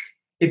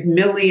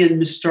Millie and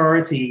Miss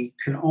Dorothy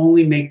could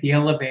only make the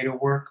elevator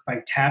work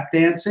by tap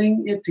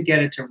dancing it to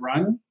get it to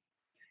run,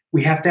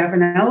 we have to have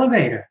an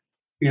elevator.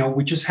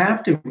 We just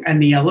have to.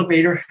 And the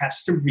elevator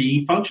has to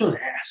be functional.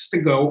 It has to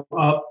go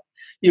up.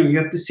 You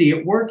have to see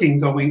it working,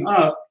 going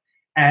up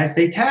as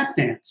they tap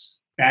dance.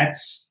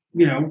 That's,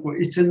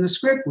 it's in the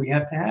script. We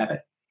have to have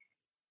it.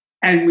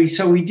 And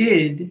we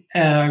did.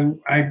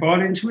 I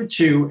bought into it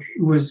too.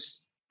 It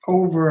was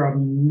over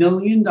 $1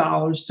 million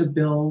to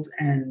build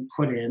and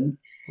put in.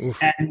 Oof.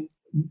 And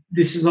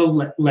this is a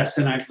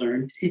lesson I've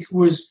learned. It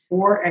was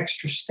 4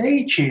 extra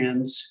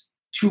stagehands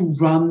to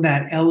run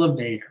that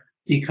elevator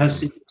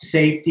because of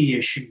safety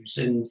issues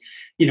and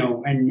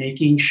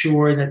making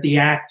sure that the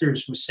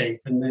actors were safe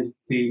and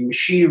the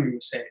machinery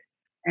was safe.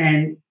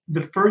 And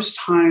the first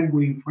time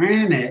we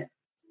ran it,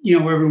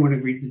 everyone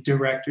agreed. The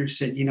director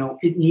said,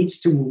 it needs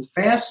to move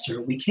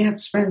faster. We can't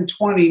spend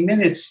 20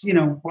 minutes,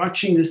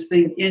 watching this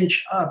thing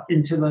inch up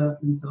into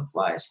the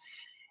flies.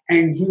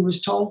 And he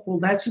was told, well,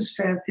 that's as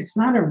fast. It's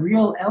not a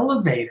real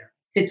elevator.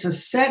 It's a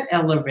set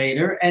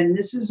elevator, and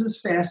this is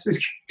as fast as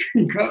you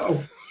can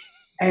go.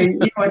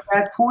 And at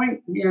that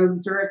point, the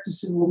director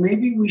said, well,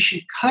 maybe we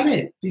should cut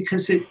it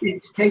because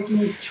it's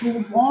taking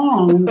too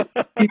long.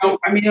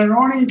 An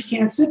audience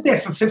can't sit there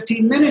for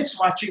 15 minutes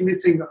watching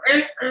this thing go,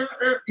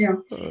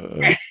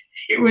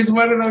 It was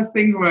one of those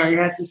things where I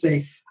had to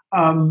say,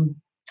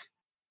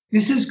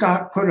 this has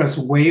put us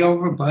way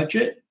over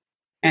budget.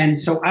 And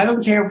so I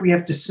don't care if we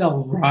have to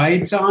sell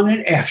rides on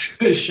it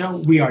after the show,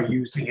 we are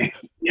using it.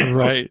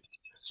 Right.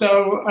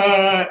 So,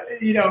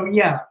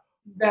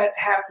 that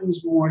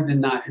happens more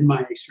than not in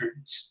my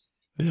experience.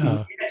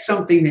 Yeah. It's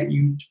something that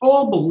you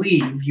all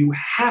believe you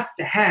have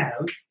to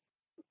have.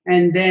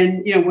 And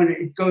then, when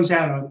it goes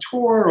out on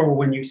tour or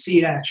when you see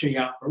it actually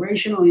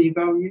operational, you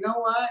go, you know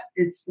what?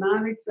 It's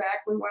not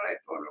exactly what I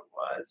thought it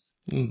was.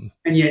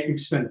 And yet you've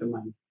spent the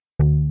money.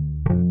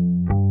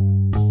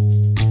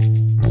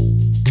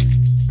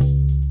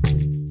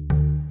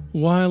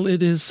 While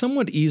it is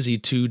somewhat easy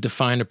to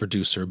define a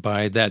producer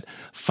by that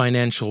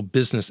financial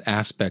business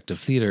aspect of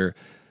theater,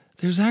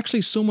 there's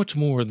actually so much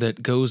more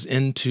that goes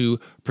into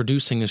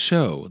producing a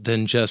show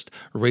than just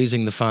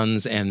raising the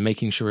funds and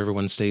making sure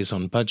everyone stays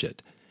on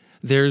budget.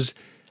 There's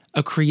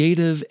a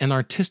creative and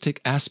artistic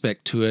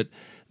aspect to it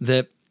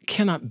that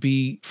cannot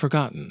be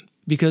forgotten,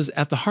 because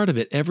at the heart of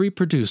it, every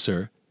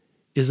producer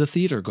is a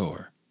theater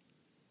goer.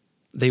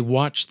 They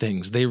watch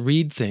things, they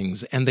read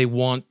things, and they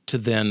want to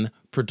then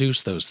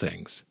produce those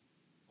things.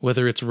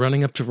 Whether it's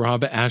running up to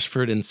Rob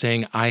Ashford and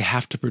saying, I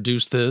have to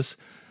produce this,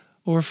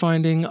 or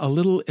finding a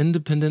little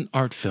independent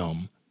art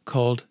film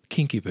called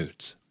Kinky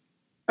Boots.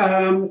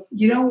 You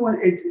know what?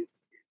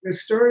 The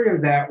story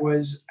of that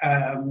was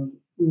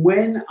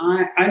when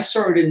I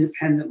saw it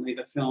independently,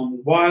 the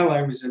film, while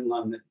I was in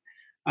London.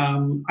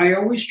 I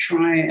always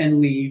try and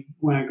leave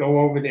when I go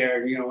over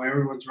there,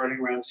 everyone's running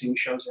around seeing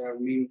shows or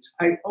having meetings.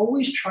 I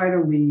always try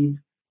to leave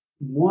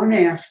one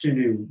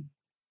afternoon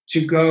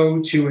to go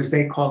to, as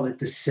they call it,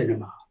 the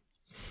cinema.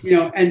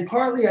 And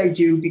partly I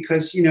do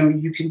because,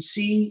 you can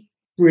see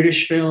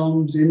British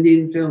films,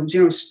 Indian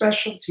films,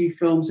 specialty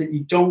films that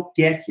you don't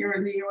get here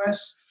in the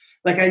US.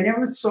 Like I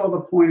never saw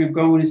the point of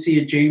going to see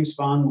a James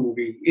Bond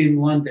movie in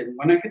London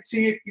when I could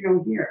see it,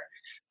 here.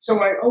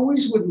 So I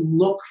always would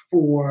look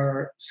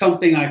for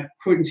something I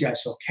couldn't see. I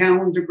saw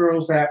Calendar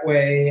Girls that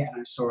way, and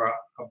I saw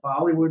a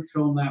Bollywood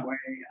film that way.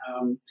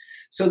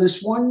 So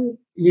this one,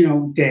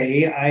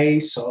 day I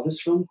saw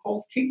this film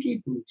called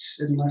Kinky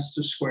Boots in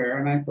Leicester Square,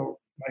 and I thought,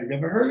 I've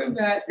never heard of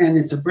that, and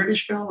it's a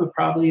British film. It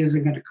probably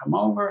isn't going to come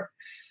over.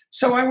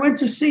 So I went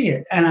to see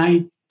it, and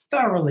I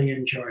thoroughly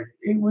enjoyed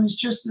it. It was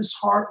just this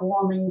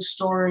heartwarming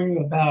story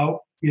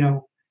about,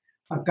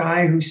 a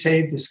guy who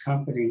saved this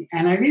company,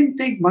 and I didn't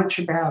think much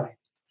about it.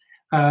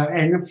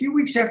 And a few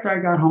weeks after I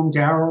got home,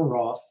 Darryl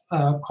Roth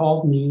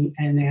called me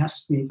and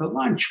asked me for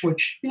lunch,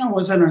 which,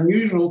 wasn't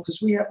unusual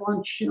because we have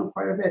lunch,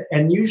 quite a bit,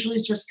 and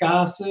usually just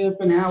gossip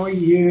and how are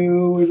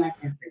you and that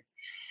kind of thing.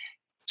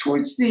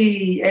 Towards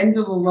the end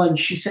of the lunch,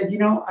 she said,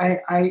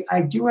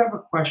 I do have a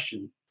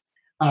question.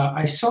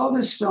 I saw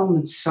this film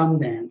at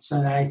Sundance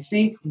and I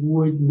think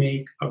would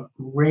make a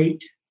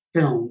great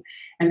film.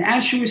 And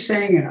as she was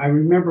saying it, I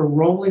remember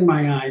rolling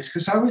my eyes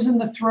because I was in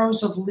the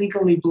throes of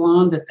Legally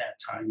Blonde at that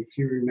time, if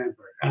you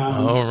remember.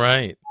 Oh,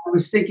 right. I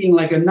was thinking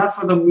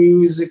enough of the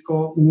movie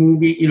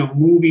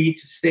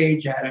to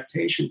stage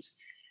adaptations.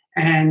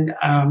 And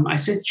I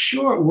said,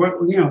 sure.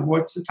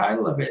 What's the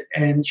title of it?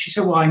 And she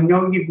said, well, I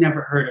know you've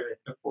never heard of it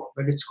before,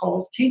 but it's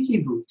called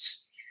Kinky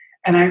Boots.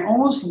 And I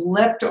almost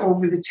leapt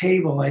over the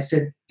table. I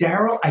said,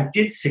 Daryl, I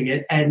did see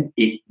it, and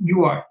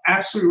you are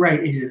absolutely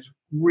right. It is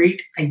a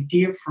great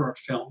idea for a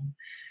film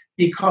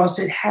because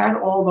it had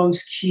all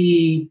those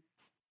key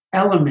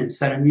elements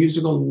that a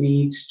musical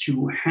needs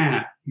to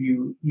have.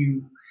 You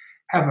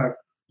have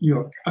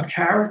a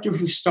character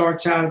who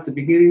starts out at the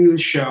beginning of the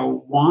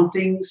show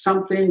wanting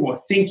something or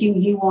thinking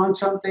he wants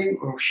something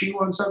or she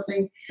wants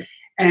something,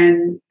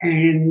 and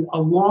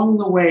along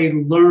the way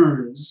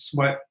learns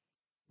what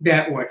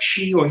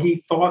she or he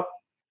thought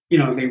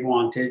they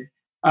wanted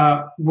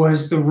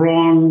was the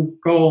wrong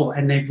goal,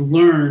 and they've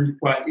learned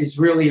what is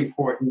really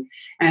important,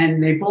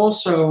 and they've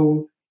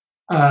also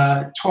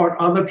taught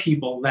other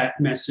people that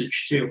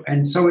message too.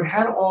 And so it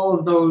had all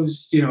of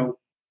those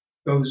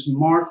those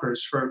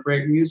markers for a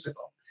great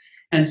musical.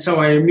 And so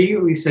I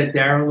immediately said,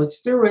 Daryl,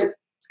 let's do it,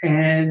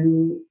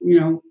 and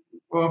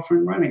off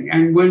and running.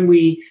 And when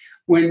we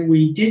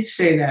did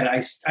say that,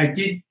 I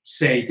did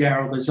say,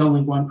 Daryl, there's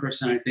only one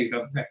person I think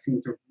of that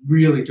can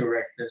really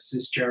direct this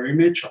is Jerry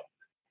Mitchell.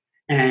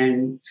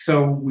 And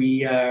so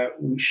we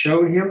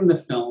showed him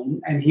the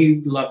film, and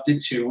he loved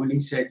it too. And he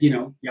said,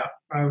 yeah,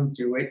 I would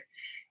do it.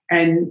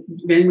 And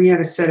then we had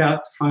to set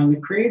out to find the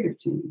creative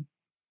team.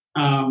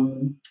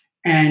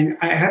 And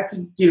I have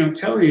to,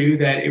 tell you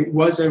that it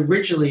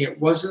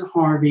wasn't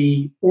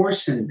Harvey or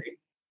Cindy.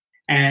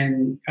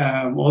 And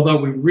although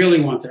we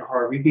really wanted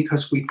Harvey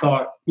because we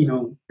thought,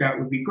 that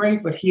would be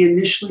great, but he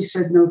initially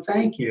said, no,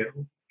 thank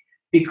you,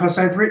 because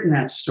I've written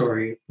that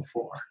story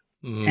before.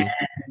 Mm.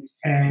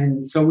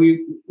 And so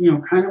we,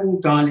 kind of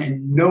moved on,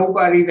 and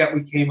nobody that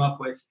we came up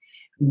with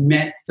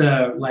met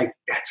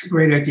that's a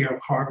great idea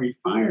of Harvey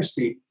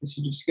Firestein, because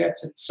he just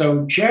gets it.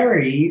 So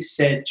Jerry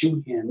said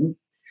to him,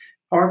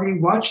 Harvey,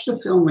 watch the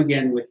film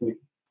again with me,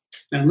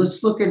 and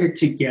let's look at it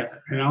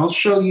together, and I'll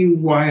show you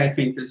why I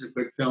think this is a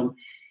good film.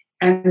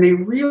 And they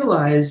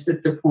realized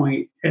at that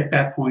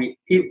point,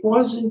 it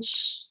wasn't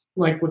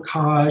like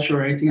Lacage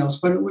or anything else,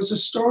 but it was a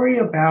story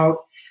about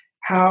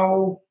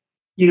how,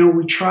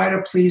 we try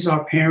to please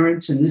our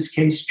parents, in this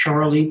case,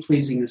 Charlie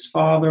pleasing his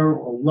father,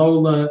 or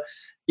Lola,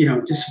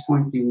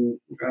 disappointing,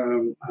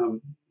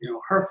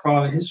 her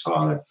father, his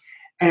father.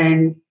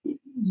 And,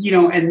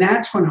 and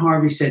that's when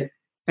Harvey said,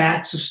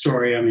 that's a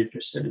story I'm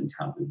interested in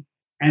telling.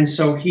 And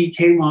so he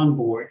came on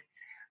board.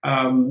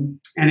 And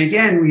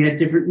again, we had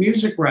different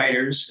music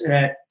writers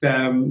that,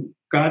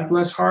 God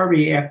bless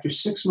Harvey, after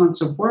 6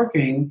 months of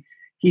working,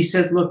 he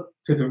said, look,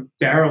 to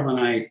Daryl and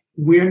I,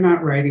 we're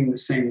not writing the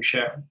same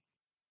show.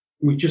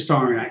 We just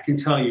aren't, I can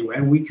tell you.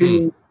 And we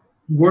can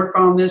work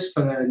on this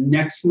for the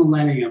next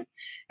millennium,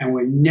 and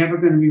we're never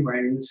going to be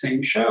writing the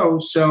same show.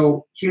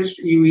 So here's,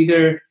 you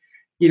either,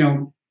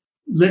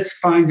 let's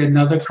find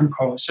another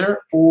composer,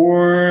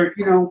 or,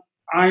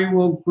 I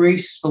will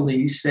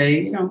gracefully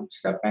say,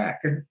 step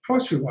back. And of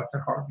course we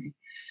wanted Harvey.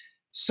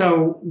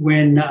 So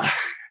when,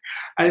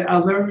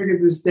 I'll never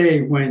forget this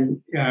day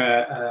when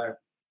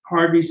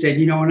Harvey said,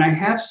 and I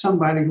have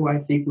somebody who I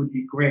think would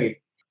be great.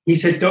 He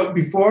said,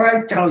 before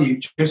I tell you,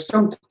 just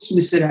don't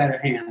dismiss it out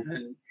of hand.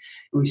 And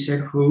we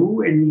said,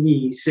 who? And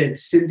he said,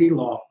 Cindy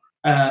Law.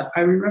 I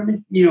remember,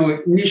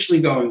 initially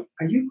going,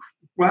 are you,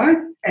 what?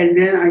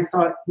 And then I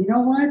thought, you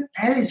know what?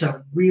 That is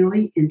a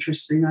really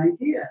interesting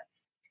idea.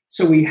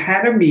 So we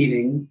had a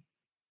meeting,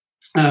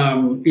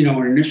 an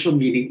initial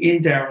meeting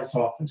in Daryl's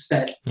office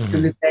that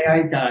to the day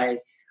I die,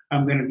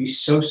 I'm going to be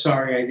so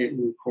sorry I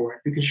didn't record,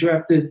 because you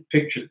have to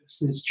picture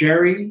this. It's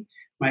Jerry,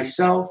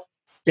 myself,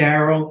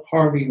 Daryl,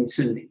 Harvey, and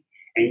Cindy.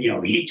 And,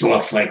 he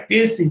talks like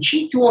this and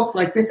she talks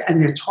like this,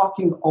 and they're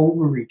talking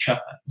over each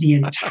other the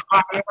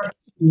entire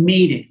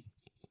meeting.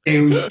 They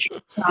were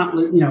just not,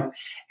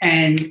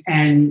 and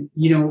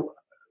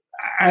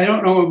I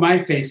don't know what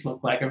my face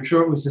looked like. I'm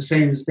sure it was the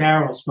same as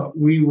Daryl's, but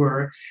we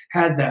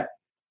had that,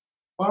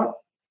 what,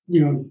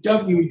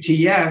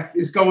 WTF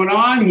is going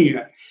on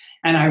here?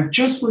 And I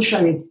just wish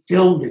I had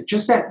filmed it.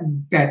 Just that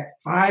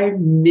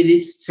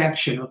 5-minute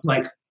section of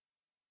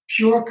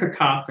pure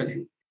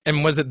cacophony.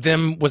 And was it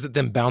them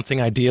bouncing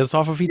ideas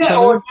off of each other?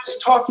 Or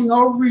just talking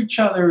over each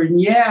other,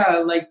 and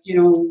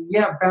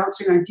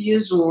bouncing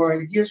ideas,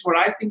 or here's what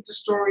I think the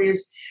story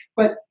is,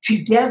 but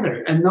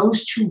together. And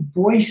those two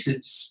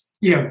voices,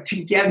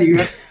 together, you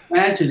have to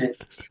imagine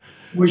it,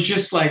 was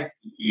just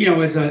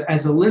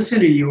as a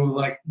listener, you were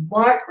like,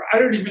 what? I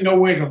don't even know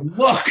where to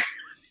look,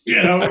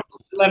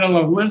 let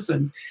alone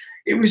listen.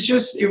 It was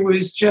just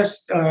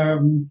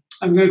I'm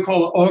going to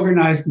call it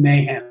organized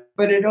mayhem,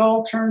 but it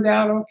all turned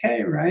out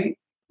okay, right?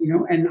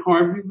 And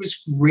Harvey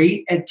was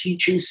great at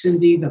teaching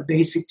Cindy the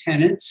basic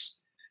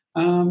tenets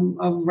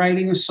of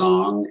writing a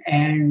song.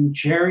 And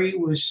Jerry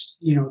was,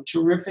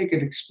 terrific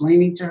at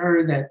explaining to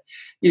her that,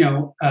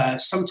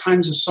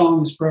 sometimes a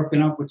song is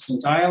broken up with some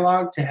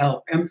dialogue to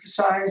help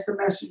emphasize the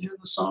message of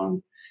the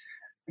song.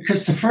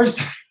 Because the first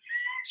time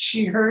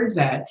she heard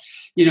that,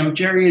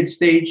 Jerry had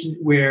staged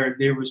where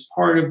there was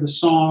part of the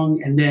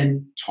song and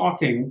then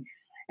talking.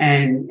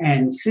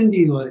 And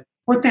Cindy was,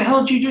 what the hell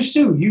did you just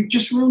do? You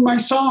just ruined my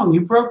song.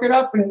 You broke it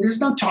up and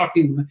there's no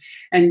talking.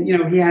 And,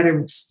 he had to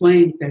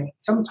explain that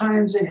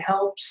sometimes it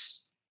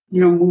helps,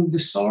 move the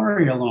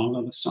story along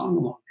or the song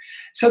along.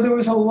 So there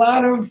was a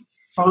lot of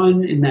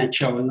fun in that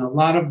show and a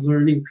lot of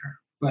learning curve.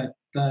 But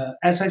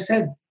as I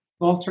said,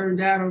 all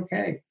turned out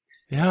okay.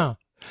 Yeah.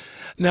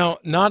 Now,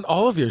 not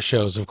all of your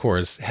shows, of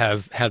course,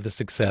 have had the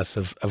success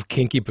of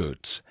Kinky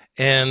Boots.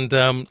 And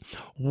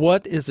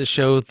what is a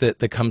show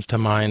that comes to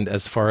mind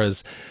as far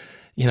as,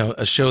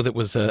 a show that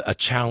was a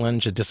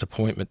challenge, a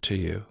disappointment to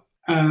you?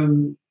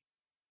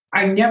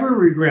 I never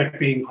regret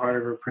being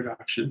part of a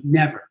production,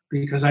 never,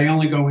 because I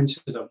only go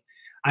into them.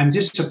 I'm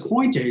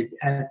disappointed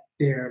at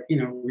their,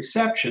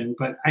 reception,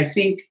 but I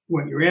think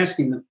what you're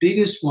asking, the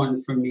biggest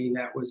one for me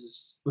that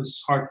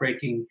was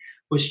heartbreaking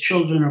was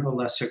Children of a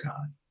Lesser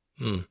God.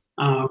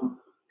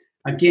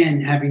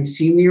 Again, having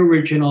seen the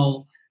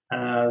original,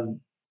 I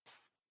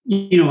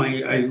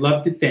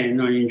loved it then,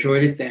 I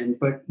enjoyed it then,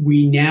 but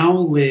we now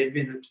live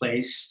in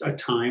a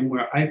time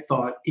where I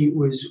thought it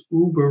was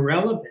uber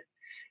relevant.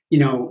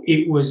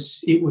 It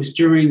was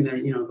during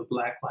the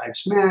Black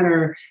Lives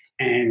Matter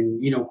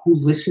and, who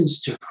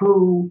listens to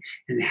who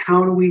and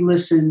how do we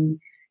listen?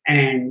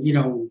 And,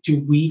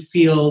 do we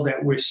feel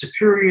that we're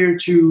superior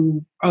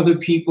to other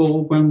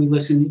people when we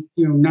listen,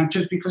 not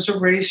just because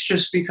of race,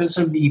 just because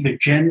of either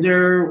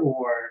gender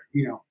or,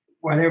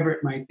 whatever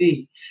it might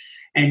be.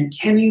 And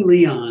Kenny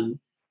Leon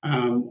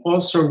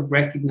also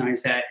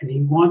recognized that, and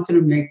he wanted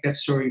to make that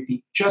story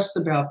be just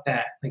about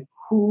that. Like,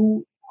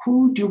 who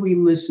do we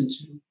listen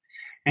to?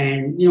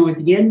 And, at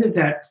the end of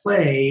that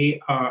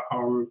play,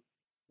 our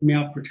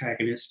male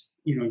protagonist,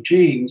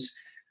 James,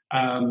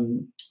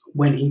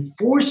 when he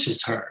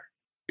forces her,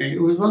 and it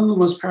was one of the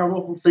most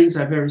powerful things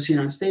I've ever seen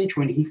on stage,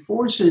 when he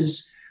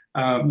forces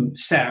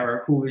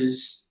Sarah, who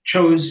is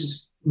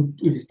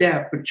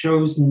deaf, but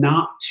chose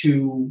not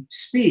to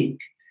speak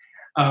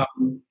for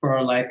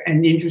her life.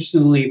 And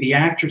interestingly, the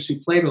actress who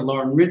played her,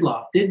 Lauren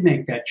Ridloff, did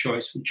make that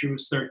choice when she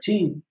was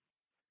 13.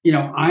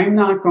 I'm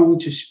not going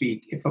to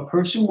speak. If a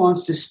person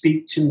wants to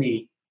speak to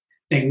me,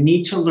 they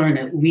need to learn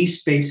at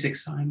least basic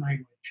sign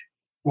language.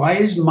 Why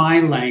is my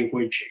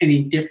language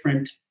any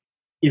different,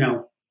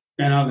 than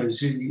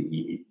others?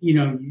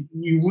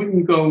 You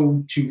wouldn't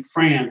go to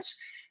France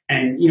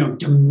and,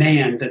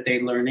 demand that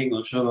they learn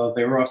English, although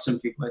there are some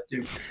people that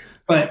do.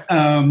 But,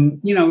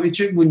 it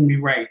just wouldn't be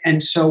right.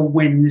 And so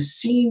when the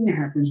scene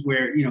happens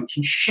where,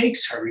 he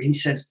shakes her and he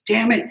says,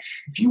 damn it,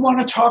 if you want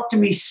to talk to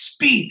me,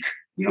 speak.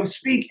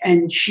 Speak.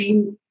 And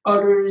she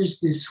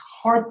utters this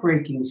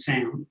heartbreaking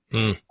sound,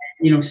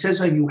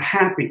 says, are you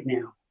happy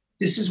now?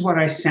 This is what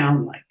I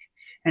sound like,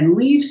 and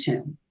leaves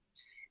him.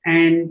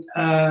 And,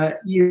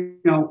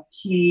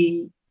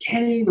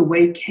 Kenny, the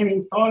way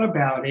Kenny thought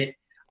about it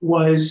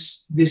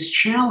was this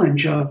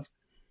challenge of,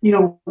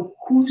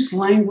 whose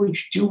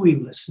language do we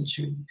listen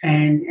to?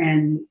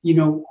 And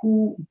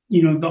who,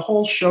 the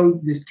whole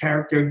show, this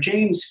character,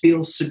 James,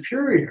 feels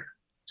superior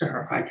to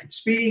her. I can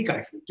speak,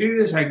 I can do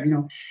this,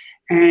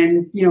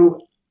 and,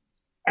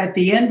 at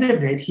the end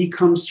of it, he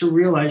comes to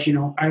realize,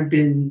 I've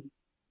been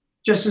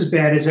just as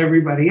bad as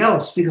everybody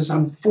else because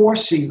I'm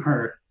forcing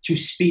her to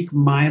speak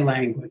my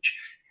language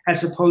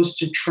as opposed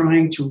to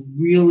trying to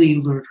really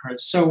learn her.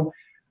 So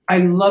I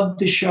loved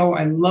the show.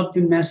 I loved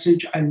the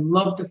message. I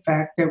loved the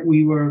fact that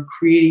we were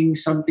creating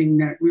something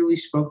that really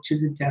spoke to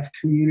the deaf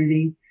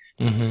community.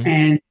 Mm-hmm.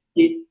 And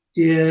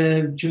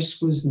it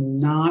just was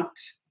not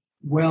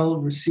well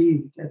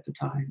received at the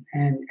time.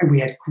 And we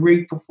had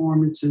great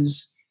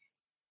performances.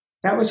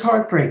 That was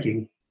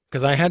heartbreaking.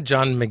 Because I had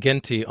John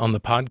McGinty on the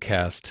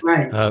podcast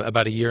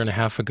about a year and a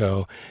half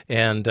ago,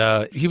 and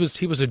he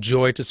was a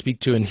joy to speak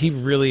to, and he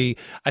really,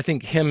 I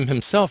think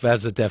himself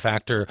as a deaf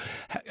actor,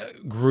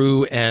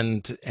 grew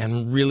and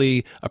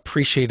really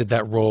appreciated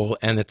that role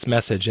and its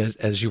message,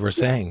 as you were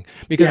saying.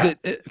 Because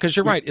because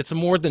you're right, it's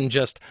more than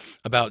just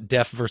about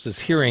deaf versus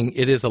hearing.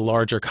 It is a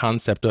larger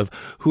concept of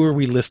who are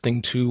we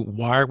listening to,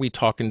 why are we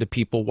talking to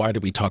people, why do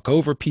we talk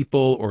over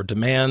people or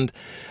demand.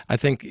 I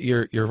think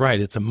you're right.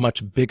 It's a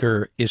much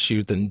bigger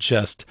issue than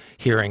just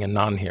hearing and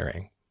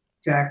non-hearing.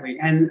 Exactly.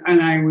 And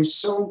I was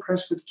so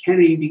impressed with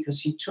Kenny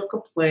because he took a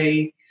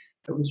play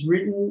that was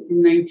written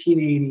in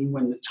 1980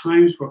 when the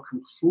times were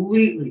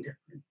completely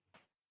different,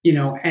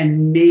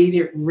 and made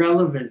it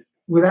relevant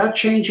without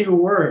changing a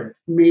word,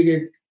 made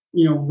it,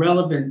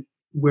 relevant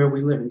where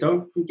we live. And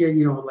don't forget,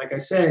 like I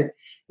said, it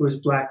was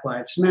Black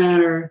Lives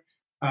Matter.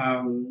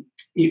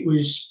 It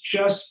was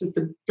just at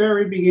the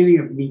very beginning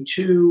of Me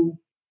Too.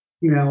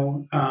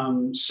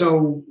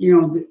 So,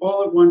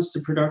 all at once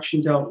the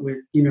production dealt with,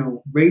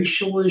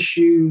 racial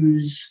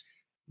issues,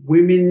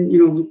 women,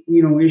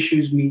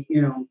 issues,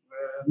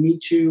 Me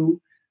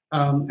Too,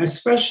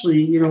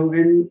 especially,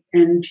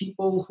 and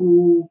people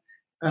who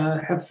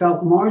have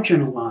felt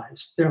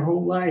marginalized their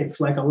whole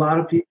life, like a lot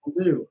of people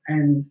do.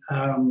 And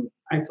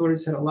I thought it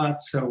said a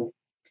lot. So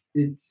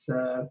it's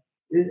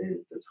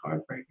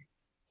heartbreaking.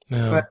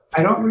 No. But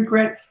I don't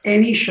regret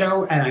any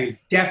show, and I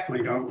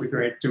definitely don't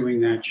regret doing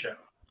that show.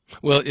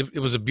 Well, it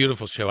was a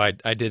beautiful show.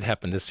 I did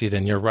happen to see it,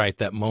 and you're right.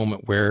 That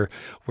moment where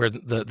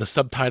the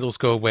subtitles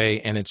go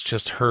away, and it's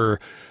just her,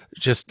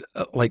 just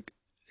like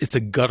it's a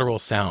guttural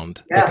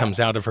sound that Yeah, comes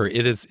out of her.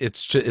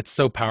 It's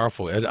so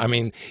powerful. I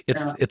mean,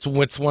 yeah. it's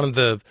one of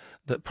the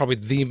probably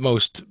the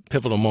most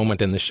pivotal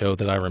moment in the show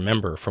that I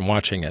remember from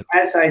watching it.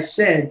 As I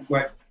said,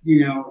 what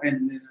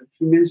and a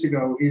few minutes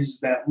ago is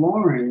that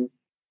Lauren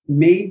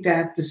made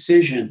that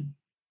decision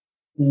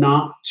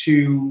not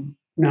to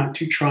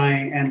try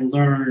and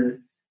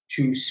learn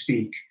to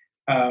speak.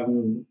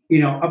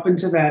 Up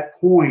until that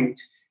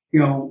point, you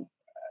know,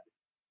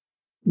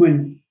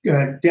 when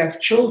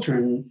deaf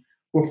children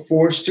were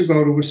forced to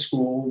go to a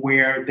school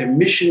where their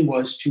mission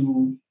was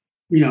to,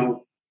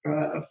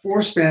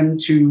 force them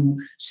to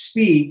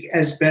speak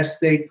as best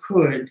they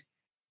could,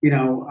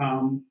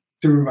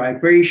 through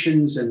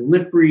vibrations and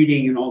lip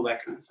reading and all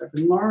that kind of stuff.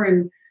 And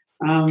Lauren,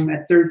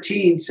 at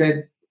 13,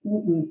 said,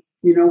 "You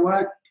know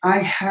what? I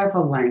have a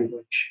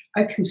language.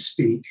 I can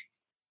speak.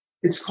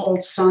 It's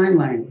called sign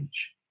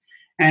language."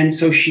 And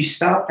so she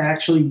stopped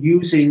actually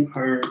using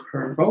her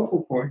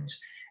vocal cords.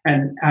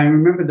 And I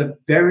remember the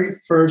very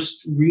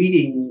first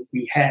reading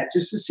we had,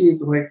 just to see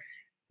the way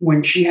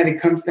when she had to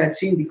come to that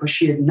scene because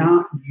she had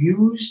not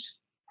used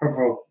her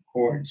vocal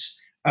cords.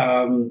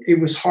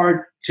 It was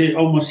hard to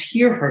almost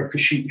hear her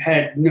because she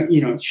had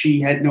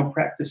no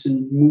practice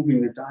in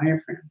moving the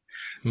diaphragm.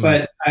 Hmm.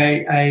 But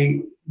when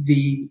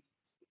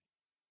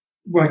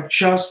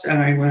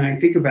I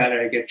think about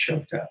it, I get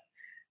choked up.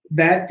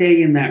 That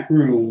day in that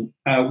room,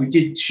 we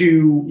did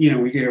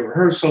we did a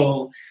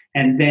rehearsal,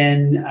 and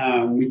then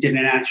we did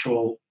an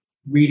actual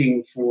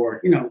reading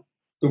for, the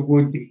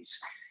would-be's.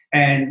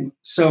 And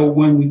so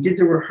when we did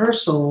the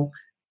rehearsal,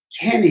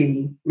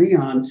 Kenny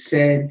Leon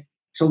said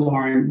to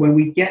Lauren, when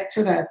we get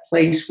to that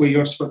place where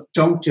you're supposed,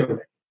 don't do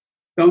it.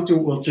 Don't do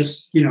it. We'll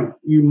just, you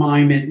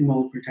mime it and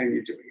we'll pretend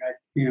you're doing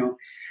it.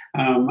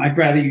 I'd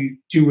rather you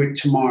do it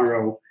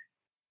tomorrow.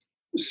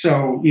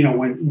 So,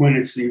 when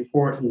it's the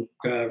important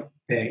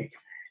day.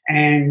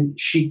 And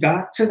she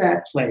got to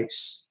that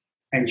place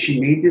and she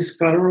made this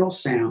guttural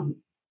sound.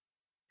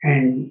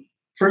 And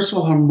first of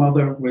all, her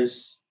mother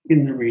was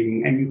in the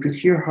reading, and you could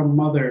hear her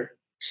mother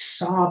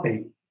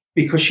sobbing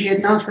because she had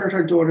not heard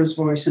her daughter's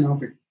voice in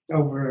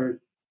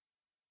over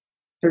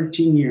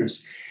 13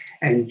 years.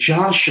 And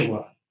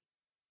Joshua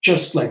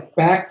just like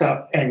backed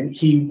up, and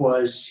he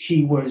was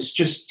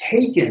just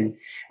taken,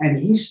 and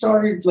he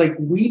started like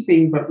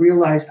weeping, but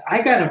realized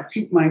I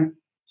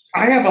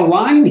have a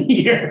line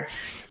here.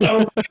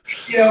 So,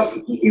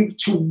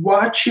 to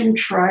watch him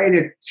try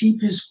to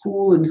keep his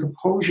cool and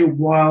composure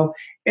while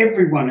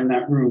everyone in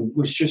that room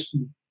was just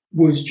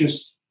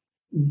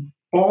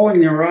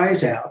bawling their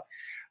eyes out.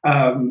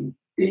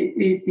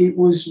 It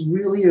was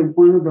really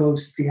one of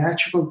those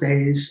theatrical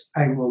days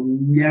I will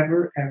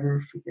never ever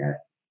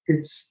forget.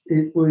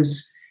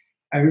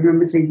 I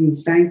remember thinking,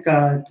 thank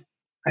God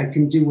I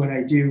can do what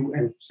I do,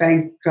 and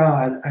thank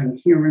God I'm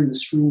here in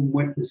this room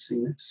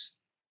witnessing this.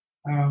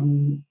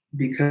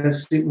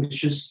 Because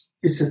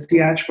it's a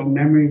theatrical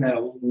memory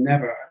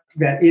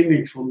that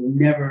image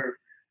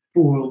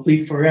will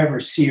be forever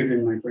seared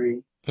in my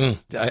brain.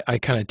 I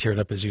kind of teared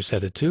up as you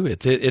said it too.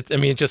 I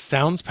mean, it just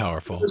sounds It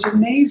powerful. was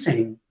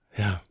amazing.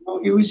 Yeah.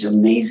 It was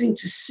amazing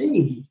to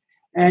see.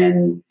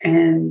 And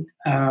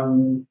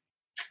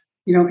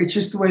it's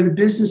just the way the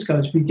business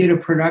goes. We did a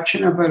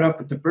production of it up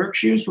at the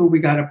Berkshires where we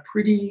got a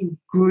pretty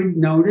good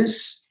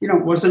notice. It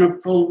wasn't a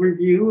full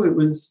review. It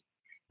was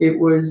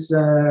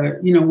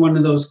one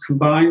of those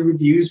combined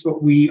reviews, but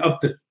of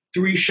the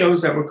three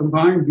shows that were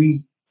combined,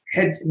 we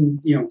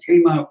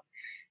came out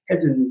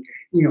heads and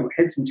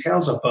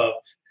tails above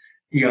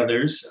the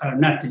others.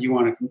 Not that you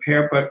want to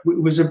compare, but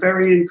it was a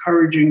very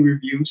encouraging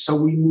review. So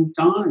we moved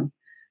on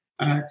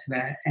to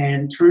that,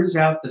 and turns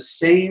out the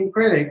same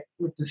critic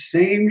with the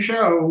same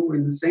show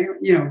and the same,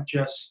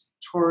 just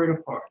tore it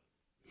apart.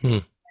 Hmm.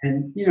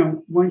 And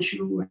once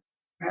you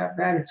have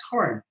that, it's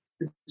hard.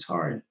 It's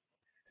hard.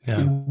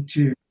 Yeah.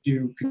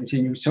 To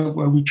continue. So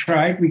we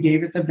tried. We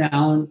gave it the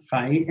valiant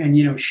fight,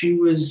 and she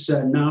was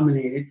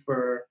nominated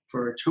for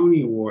a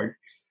Tony Award.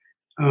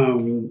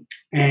 We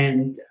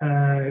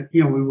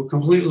were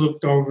completely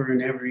looked over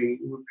we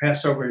were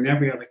passed over in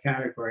every other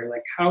category.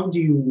 Like, how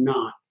do you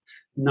not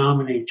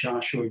nominate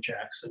Joshua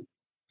Jackson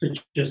for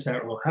just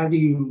that role? How do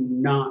you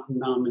not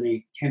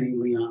nominate Kenny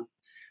Leon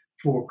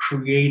for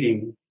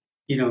creating,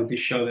 the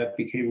show that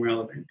became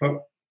relevant?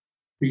 But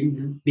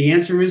the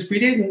answer is we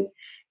didn't.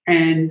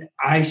 And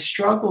I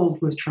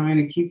struggled with trying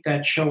to keep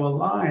that show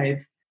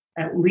alive,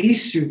 at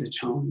least through the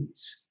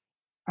Tonys.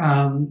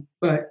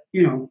 But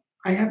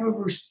I have a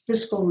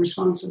fiscal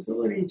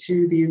responsibility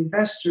to the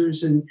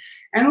investors and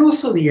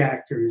also the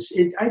actors.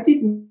 I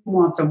didn't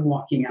want them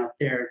walking out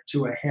there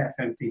to a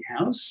half-empty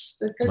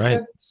house.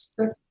 Right.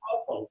 That's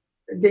awful.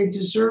 They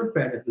deserve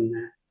better than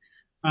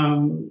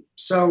that.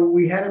 So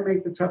we had to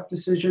make the tough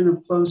decision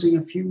of closing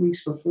a few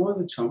weeks before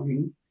the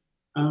Tony.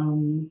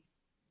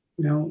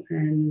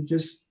 And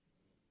just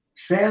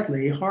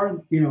sadly,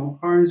 hard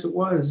as it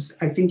was,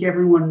 I think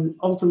everyone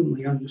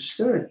ultimately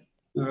understood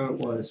It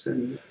was.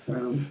 And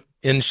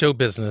In show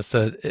business,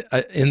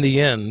 in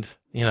the end,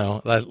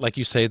 like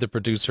you say, the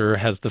producer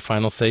has the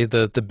final say.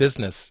 The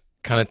business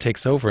kind of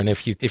takes over, and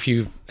if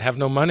you have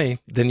no money,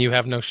 then you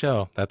have no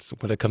show. That's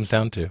what it comes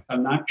down to.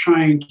 I'm not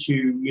trying to,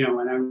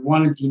 and I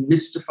want to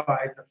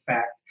demystify the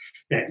fact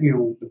that,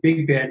 the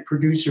big bad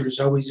producer is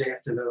always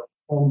after the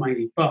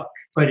almighty buck,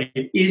 but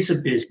it is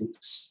a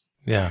business.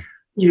 Yeah.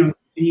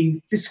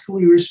 Be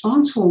fiscally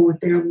responsible with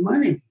their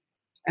money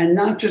and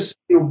not just,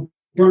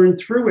 burn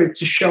through it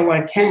to show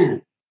I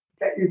can.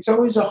 It's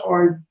always a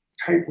hard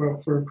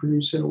tightrope for a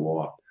producer to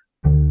walk.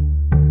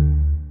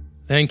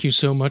 Thank you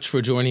so much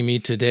for joining me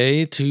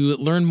today. To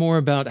learn more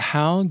about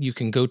how, you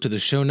can go to the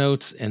show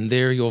notes, and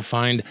there you'll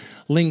find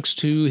links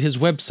to his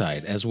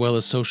website as well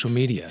as social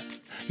media.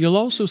 You'll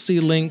also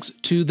see links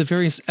to the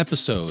various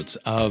episodes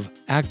of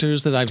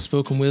actors that I've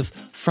spoken with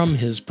from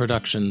his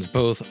productions,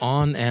 both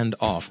on and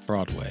off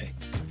Broadway.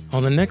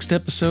 On the next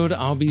episode,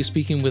 I'll be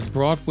speaking with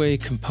Broadway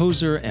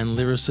composer and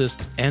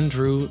lyricist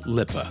Andrew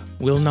Lippa.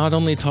 We'll not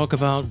only talk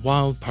about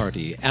Wild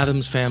Party,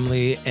 Addams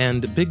Family,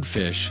 and Big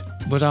Fish,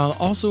 but I'll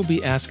also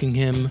be asking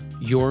him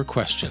your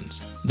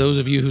questions. Those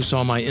of you who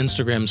saw my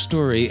Instagram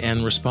story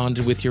and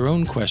responded with your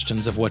own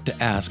questions of what to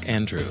ask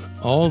Andrew.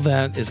 All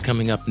that is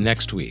coming up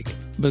next week.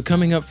 But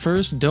coming up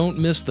first, don't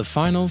miss the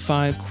final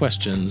 5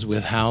 questions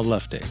with Hal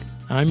Luftig.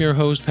 I'm your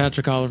host,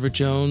 Patrick Oliver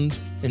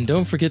Jones, and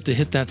don't forget to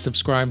hit that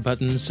subscribe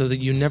button so that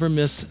you never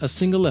miss a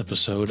single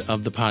episode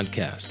of the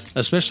podcast,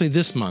 especially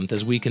this month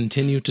as we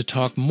continue to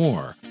talk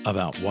more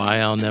about why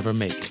I'll never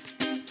make it.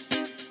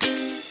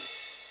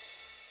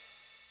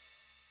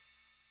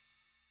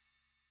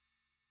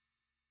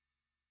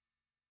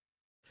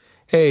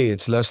 Hey,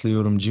 it's Leslie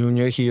Odom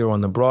Jr. here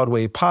on the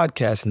Broadway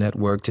Podcast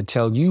Network to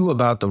tell you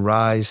about the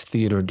Rise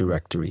Theater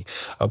Directory,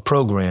 a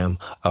program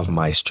of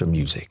Maestro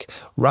Music.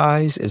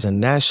 Rise is a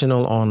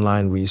national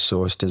online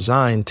resource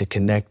designed to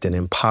connect and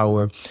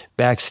empower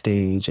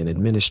backstage and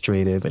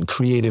administrative and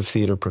creative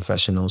theater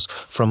professionals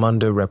from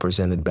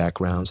underrepresented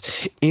backgrounds.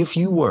 If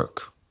you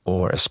work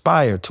or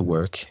aspire to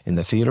work in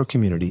the theater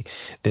community,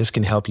 this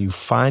can help you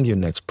find your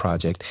next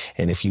project.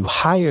 And if you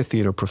hire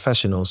theater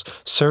professionals,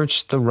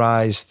 search the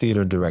Rise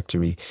Theater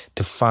Directory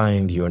to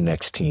find your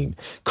next team.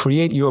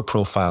 Create your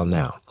profile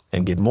now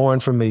and get more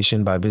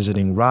information by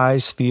visiting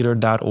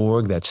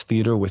risetheater.org. That's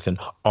theater with an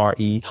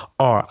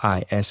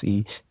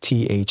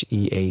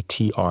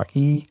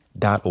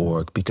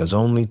RERISETHEATRE.org, because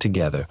only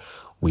together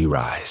we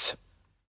rise.